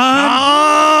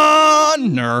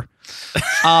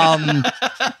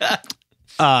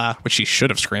 Which he should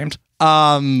have screamed.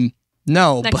 No.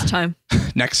 Next time.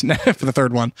 Next for the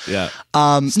third one. Yeah.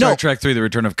 Star Trek 3: The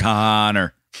Return of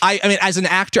Connor. I mean, as an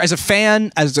actor, as a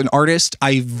fan, as an artist,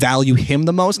 I value him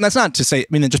the most. And that's not to say,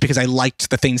 just because I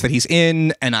liked the things that he's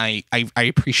in and I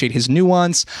appreciate his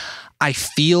nuance. I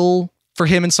feel for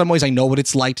him in some ways. I know what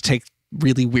it's like to take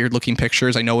really weird looking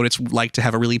pictures. I know what it's like to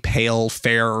have a really pale,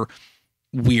 fair,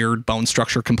 weird bone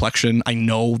structure complexion. I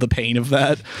know the pain of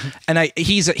that. And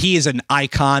he is an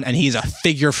icon, and he's a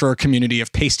figure for a community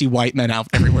of pasty white men out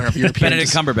everywhere of European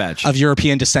Benedict Cumberbatch of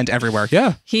European descent everywhere.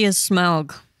 Yeah. He is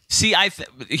Smaug. See,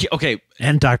 okay.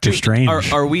 And Doctor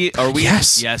Strange. Are we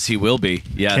Yes. Yes, he will be.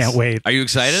 Yes. Can't wait. Are you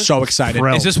excited? So excited.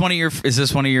 Thrilled. Is this one of your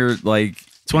like,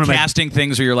 it's one of casting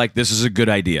things where you're like, this is a good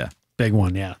idea? Big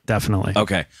one, yeah, definitely.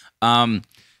 Okay.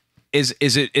 Is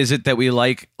it that we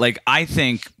like I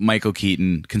think Michael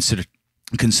Keaton,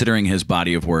 considering his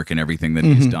body of work and everything that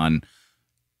he's done,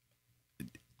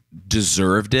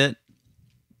 deserved it,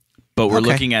 but we're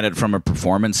looking at it from a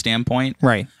performance standpoint,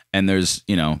 right? And there's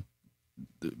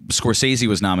Scorsese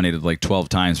was nominated like 12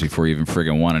 times before he even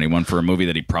friggin' won, and he won for a movie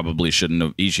that he probably shouldn't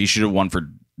have. He should have won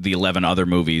for the 11 other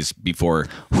movies before.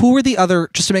 Who were the other?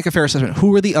 Just to make a fair assessment,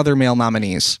 who were the other male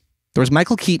nominees? There was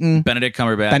Michael Keaton, Benedict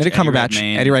Cumberbatch,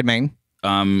 Eddie Redmayne.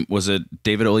 Was it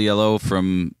David Oyelowo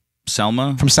from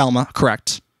Selma? From Selma,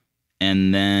 correct.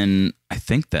 And then I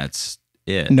think that's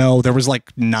it. No, there was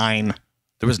like 9.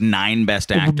 There was 9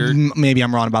 Best Actor. Maybe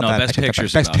I'm wrong about that. Best Picture.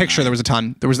 Best Picture. 9. There was a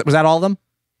ton. Was that all of them?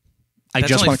 That's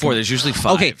just only 4. There's usually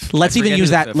 5. Okay, let's even use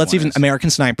that. Let's even American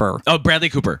Sniper. Oh, Bradley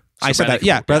Cooper. I said that.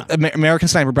 Yeah, American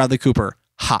Sniper. Bradley Cooper.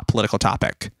 Hot political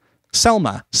topic.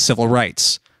 Selma. Civil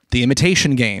rights. The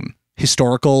Imitation Game.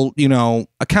 Historical,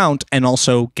 account, and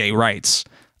also gay rights.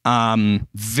 The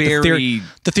theory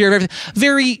of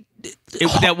everything.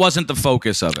 That wasn't the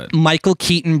focus of it. Michael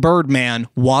Keaton, Birdman,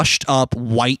 washed up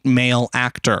white male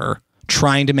actor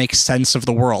trying to make sense of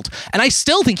the world, and I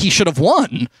still think he should have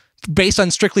won based on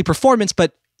strictly performance.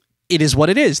 But it is what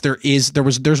it is.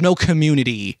 There's no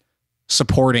community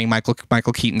supporting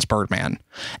Michael Keaton's Birdman.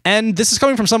 And this is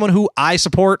coming from someone who I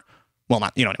support. Well,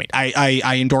 not, you know what I mean.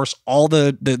 I endorse all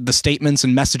the statements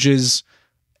and messages.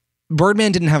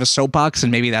 Birdman didn't have a soapbox,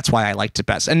 and maybe that's why I liked it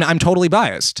best. And I'm totally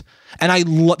biased. And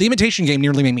The Imitation Game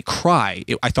nearly made me cry.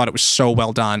 I thought it was so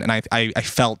well done, and I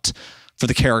felt for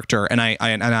the character, and I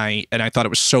thought it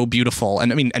was so beautiful,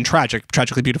 and I mean, and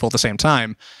tragically beautiful at the same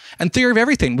time. And Theory of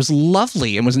Everything was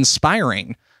lovely and was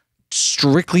inspiring.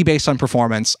 Strictly based on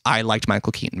performance, I liked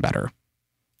Michael Keaton better.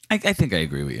 I think I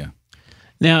agree with you.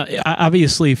 Now,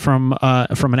 obviously, from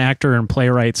an actor and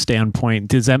playwright standpoint,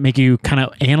 does that make you kind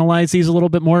of analyze these a little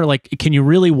bit more? Like, can you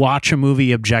really watch a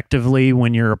movie objectively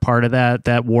when you're a part of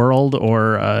that world,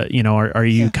 or are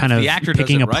you kind of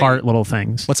picking apart little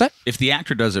things? What's that? If the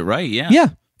actor does it right, yeah. Yeah.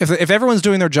 If everyone's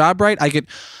doing their job right,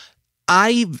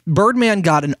 Birdman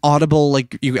got an audible,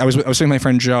 I was sitting with my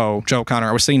friend Joe Connor.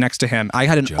 I was sitting next to him. I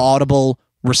had an audible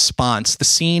response. The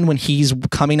scene when he's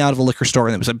coming out of a liquor store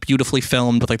and it was beautifully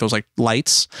filmed with those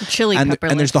lights, chili pepper,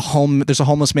 and there's a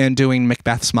homeless man doing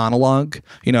Macbeth's monologue,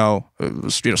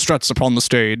 struts upon the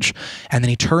stage, and then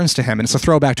he turns to him, and it's a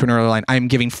throwback to an earlier line. I am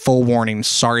giving full warning.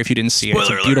 Sorry if you didn't see it.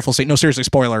 It's a beautiful scene. No, seriously,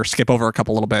 spoiler. Skip over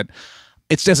a little bit.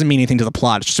 It doesn't mean anything to the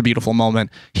plot. It's just a beautiful moment.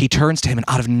 He turns to him and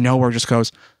out of nowhere just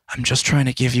goes, "I'm just trying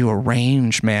to give you a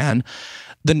range, man."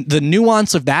 The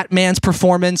nuance of that man's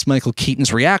performance, Michael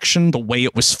Keaton's reaction, the way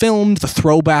it was filmed, the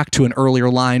throwback to an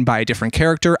earlier line by a different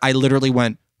character, I literally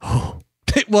went, oh.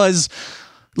 It was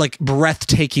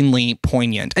breathtakingly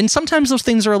poignant. And sometimes those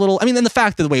things are a little, and the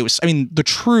fact that the way it was, the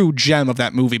true gem of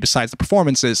that movie, besides the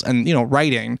performances and,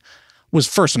 writing, was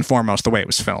first and foremost the way it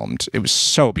was filmed. It was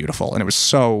so beautiful, and it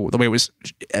was the way it was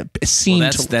seen.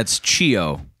 Well, that's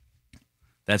Chio.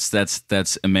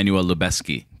 That's Emmanuel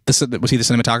Lubezki. Was he the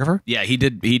cinematographer? Yeah, he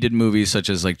did movies such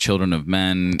as Children of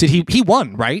Men. Did he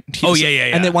won, right? Yeah.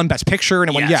 And they won Best Picture, and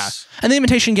it won, yeah. And The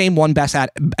Imitation Game won Best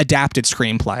Adapted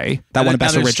Screenplay. That won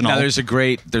Best Original. Now there's a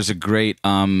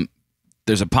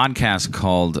podcast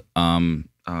called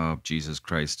Jesus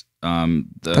Christ.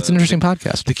 That's an interesting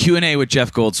podcast. The Q&A with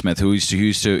Jeff Goldsmith, who used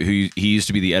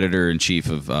to be the editor-in-chief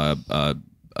of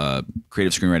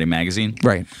Creative Screenwriting Magazine.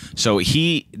 Right. So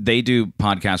they do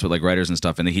podcasts with writers and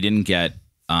stuff, and he didn't get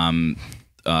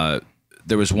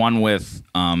there was one with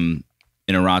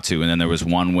Inarritu, and then there was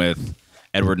one with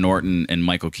Edward Norton and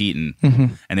Michael Keaton,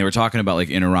 and they were talking about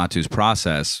Inarritu's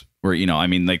process, where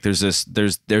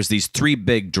there's these three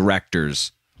big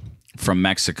directors from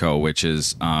Mexico, which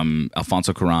is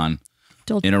Alfonso Cuarón,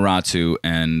 Inarritu,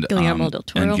 and Guillermo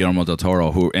del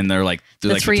Toro, who they're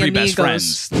the three best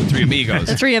friends, the three amigos,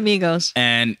 the three amigos,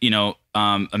 and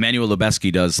Emmanuel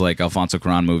Lubezki does Alfonso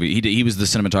Cuarón movie. He was the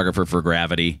cinematographer for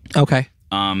Gravity. Okay.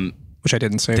 Which I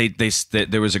didn't say.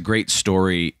 There was a great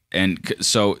story, and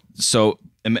so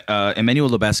Emmanuel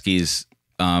Lubezki's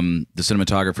the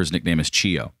cinematographer's nickname is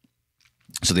Chio,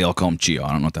 so they all call him Chio.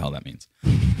 I don't know what the hell that means.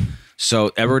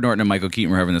 So Edward Norton and Michael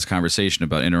Keaton were having this conversation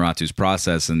about Inarritu's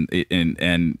process, and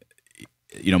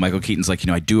Michael Keaton's I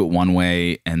do it one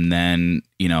way, and then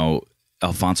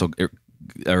Alfonso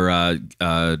or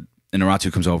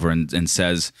Inarritu comes over and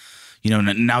says,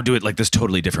 now do it this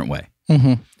totally different way.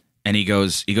 Mm-hmm. And he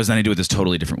goes, then I do it this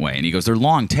totally different way. And he goes, they're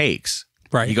long takes.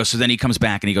 Right. He goes, so then he comes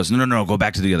back and he goes, no, go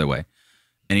back to the other way.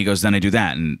 And he goes, then I do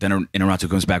that. And then Inarritu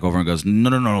comes back over and goes,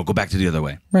 no, go back to the other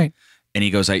way. Right. And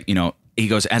he goes,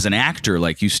 as an actor,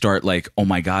 you start oh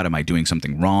my God, am I doing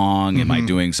something wrong? Am I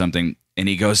doing something? And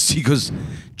he goes,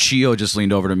 Chio just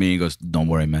leaned over to me and he goes, don't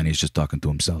worry, man, he's just talking to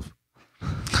himself.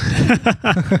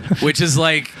 Which is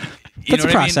that's a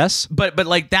process. I mean?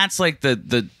 But that's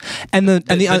the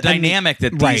dynamic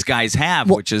that these guys have,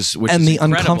 which is the incredible.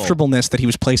 Uncomfortableness that he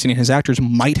was placing in his actors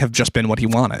might have just been what he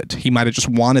wanted. He might have just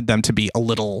wanted them to be a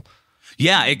little.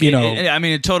 Yeah,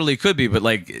 it totally could be, but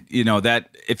that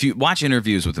if you watch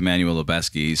interviews with Emmanuel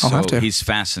Lubezki, he's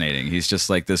fascinating. He's just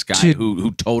this guy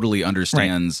who totally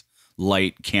understands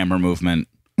light, camera movement.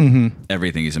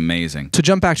 Everything. He's amazing. To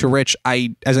jump back to Rich,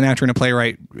 as an actor and a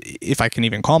playwright, if I can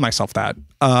even call myself that,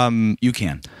 you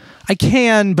can. I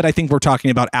can, but I think we're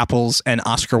talking about apples and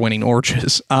Oscar-winning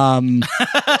oranges, and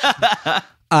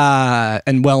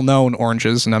well-known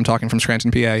oranges, and I'm talking from Scranton,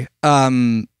 PA.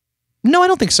 No, I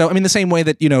don't think so. The same way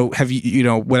that have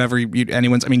you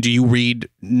anyone's. Do you read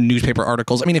newspaper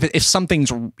articles? If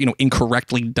something's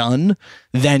incorrectly done,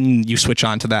 then you switch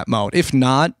on to that mode. If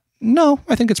not, no,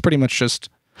 I think it's pretty much just.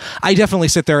 I definitely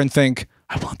sit there and think,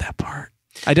 I want that part.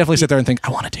 I definitely sit there and think,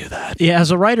 I want to do that. Yeah,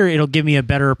 as a writer, it'll give me a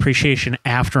better appreciation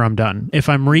after I'm done. If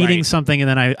I'm reading Right. something and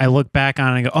then I look back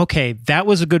on it and go, okay, that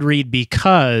was a good read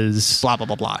because Blah, blah,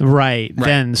 blah, blah. Right.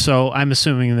 Then, so I'm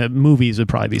assuming that movies would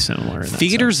probably be similar. In that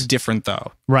Theater's sense. different,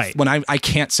 though. Right. When I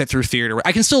can't sit through theater,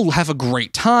 I can still have a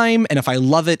great time, and if I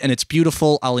love it and it's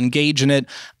beautiful, I'll engage in it.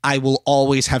 I will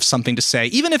always have something to say,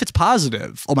 even if it's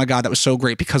positive. Oh my God, that was so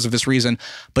great because of this reason.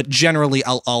 But generally,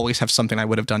 I'll always have something I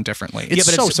would have done differently.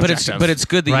 It's so subjective. But it's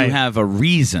good that Right. you have a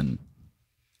reason.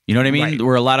 You know what I mean? Right.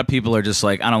 Where a lot of people are just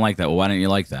like, I don't like that. Well, why didn't you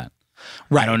like that?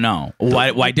 Right. I don't know.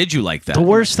 Why did you like that? The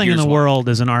worst thing in Here's the why. world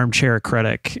is an armchair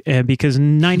critic because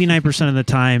 99% of the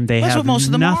time they That's have what most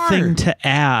of them nothing are. to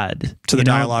add To the you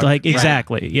know? dialogue. Like Right.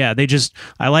 exactly, yeah. They just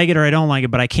I like it or I don't like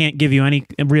it, but I can't give you any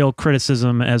real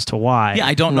criticism as to why. Yeah,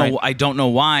 I don't Right. know. I don't know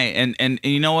why. And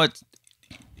you know what?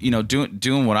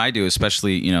 Doing what I do,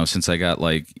 especially since I got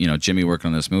Jimmy working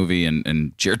on this movie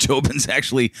and Jared Tobin's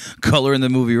actually coloring the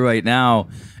movie right now,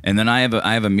 and then I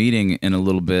have a meeting in a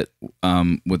little bit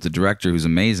with the director who's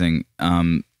amazing,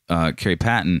 Kerry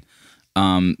Patton,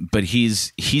 but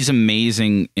he's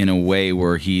amazing in a way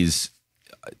where he's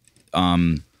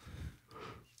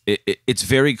it's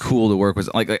very cool to work with.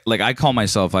 Like I've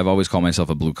always called myself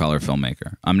a blue collar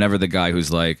filmmaker. I'm never the guy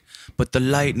who's like, but the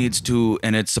light needs to,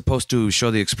 and it's supposed to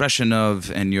show the expression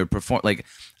of, and your perform. Like,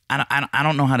 I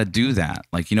don't know how to do that.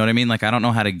 Like, you know what I mean? Like, I don't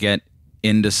know how to get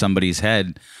into somebody's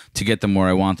head to get them where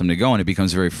I want them to go, and it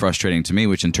becomes very frustrating to me,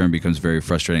 which in turn becomes very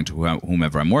frustrating to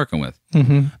whomever I'm working with.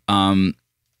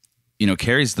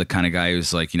 Carrie's the kind of guy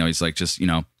who's like, he's like, just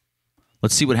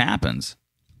let's see what happens,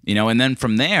 and then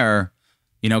from there.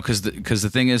 Because the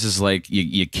thing is like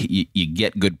you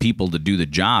get good people to do the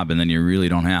job, and then you really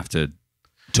don't have to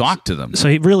talk to them. So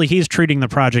he's treating the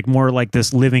project more like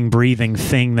this living, breathing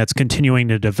thing that's continuing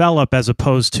to develop, as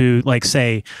opposed to like,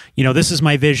 say, this is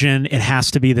my vision. It has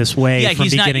to be this way from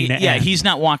beginning to end. Yeah, he's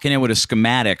not walking in with a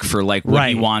schematic for like what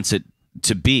he wants it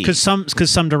to be. Because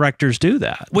some directors do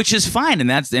that, which is fine, and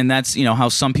that's how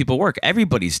some people work.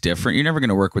 Everybody's different. You're never going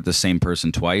to work with the same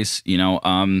person twice.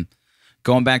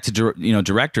 Going back to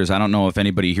directors, I don't know if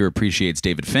anybody here appreciates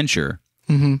David Fincher,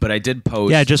 but I did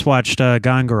post. Yeah, I just watched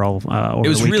Gone Girl. Over it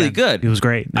was the weekend. really good. It was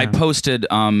great. I Yeah. posted.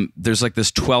 There's like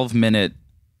this 12-minute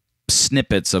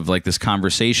snippets of like this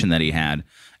conversation that he had,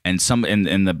 and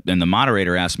the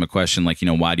moderator asked him a question like,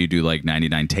 why do you do like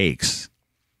 99 takes?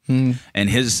 And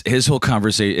his whole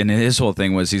conversation and his whole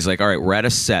thing was, he's like, all right, we're at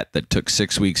a set that took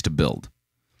 6 weeks to build,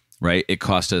 right? It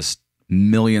cost us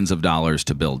millions of dollars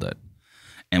to build it.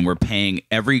 And we're paying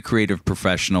every creative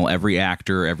professional, every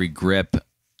actor, every grip,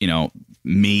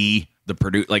 me, the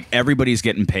producer, like everybody's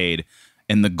getting paid.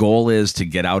 And the goal is to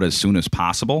get out as soon as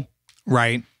possible.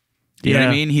 Right. You know what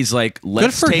I mean? He's like,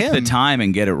 let's take the time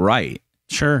and get it right.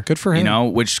 Sure. Good for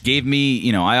him. Which gave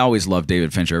me, I always loved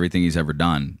David Fincher, everything he's ever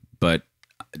done. But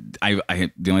I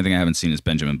the only thing I haven't seen is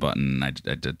Benjamin Button.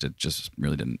 It just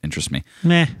really didn't interest me.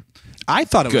 Meh. I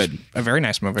thought it Good. was a very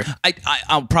nice movie.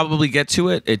 I'll probably get to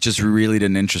it. It just really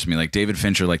didn't interest me. Like David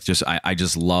Fincher, like I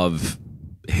just love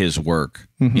his work.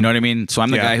 You know what I mean? So I'm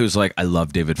the guy who's like, I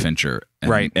love David Fincher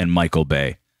and Michael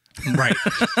Bay. Right.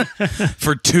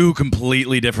 For two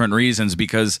completely different reasons,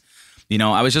 because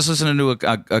I was just listening to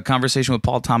a conversation with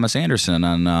Paul Thomas Anderson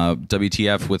on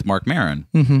WTF with Mark Maron.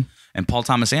 And Paul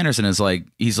Thomas Anderson is like,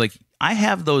 he's like, I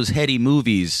have those heady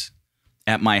movies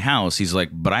at my house. He's like,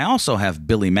 but I also have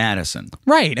Billy Madison.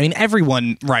 Right. I mean,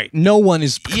 everyone, right. No one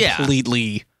is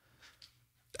completely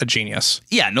a genius.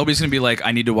 Yeah, nobody's going to be like,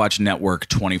 I need to watch Network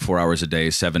 24 hours a day,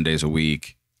 7 days a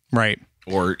week. Right.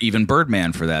 Or even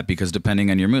Birdman for that, because depending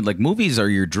on your mood, like movies are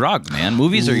your drug, man.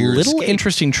 Movies are your little escape.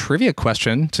 interesting trivia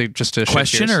question to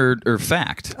Question shift or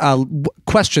fact?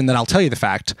 question that I'll tell you the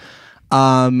fact.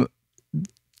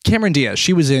 Cameron Diaz,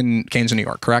 she was in Gangs of New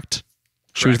York, correct?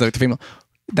 She was the female.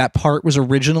 That part was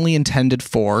originally intended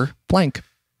for blank.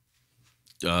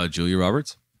 Julia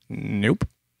Roberts? Nope.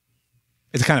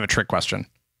 It's kind of a trick question.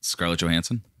 Scarlett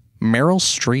Johansson? Meryl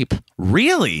Streep.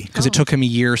 Really? Because it took him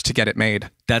years to get it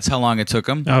made. That's how long it took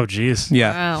him? Oh, geez.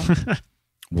 Yeah. Wow.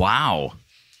 Wow.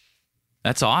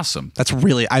 That's awesome. That's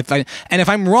really, and if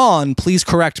I'm wrong, please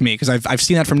correct me, because I've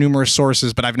seen that from numerous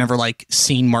sources, but I've never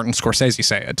seen Martin Scorsese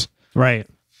say it. Right.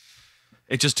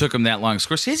 It just took him that long.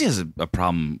 Scorsese has a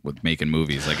problem with making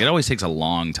movies. Like, it always takes a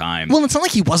long time. Well, it's not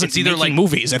like he wasn't It's either making like-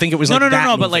 movies. I think it was no, that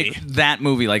but movie. like that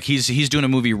movie, like he's doing a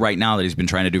movie right now that he's been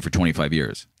trying to do for 25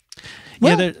 years.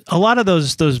 a lot of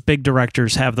those big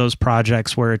directors have those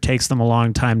projects where it takes them a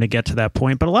long time to get to that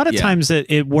point, but a lot of times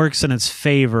it works in its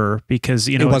favor because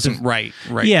it wasn't right.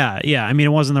 Yeah. I mean,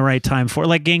 it wasn't the right time for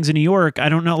like Gangs of New York. I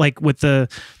don't know, like with the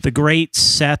great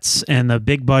sets and the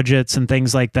big budgets and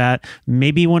things like that.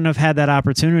 Maybe you wouldn't have had that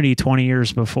opportunity 20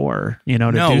 years before. To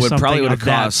do something of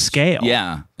that scale.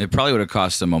 Yeah, it probably would have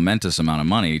cost a momentous amount of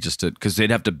money just because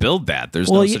they'd have to build that. There's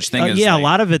no such thing as a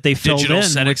lot of it they filled in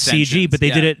with CG, but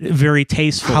they did it very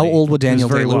tastefully. How old would Daniel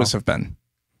Day-Lewis have been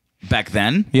back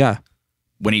then? Yeah,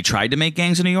 when he tried to make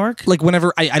Gangs of New York, like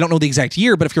whenever I don't know the exact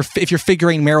year, but if you're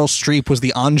figuring Meryl Streep was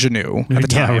the ingenue at the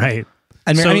time, right?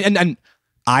 And and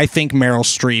I think Meryl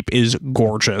Streep is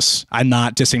gorgeous. I'm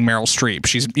not dissing Meryl Streep.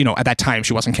 She's at that time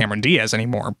she wasn't Cameron Diaz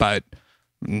anymore, but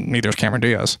neither is Cameron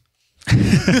Diaz.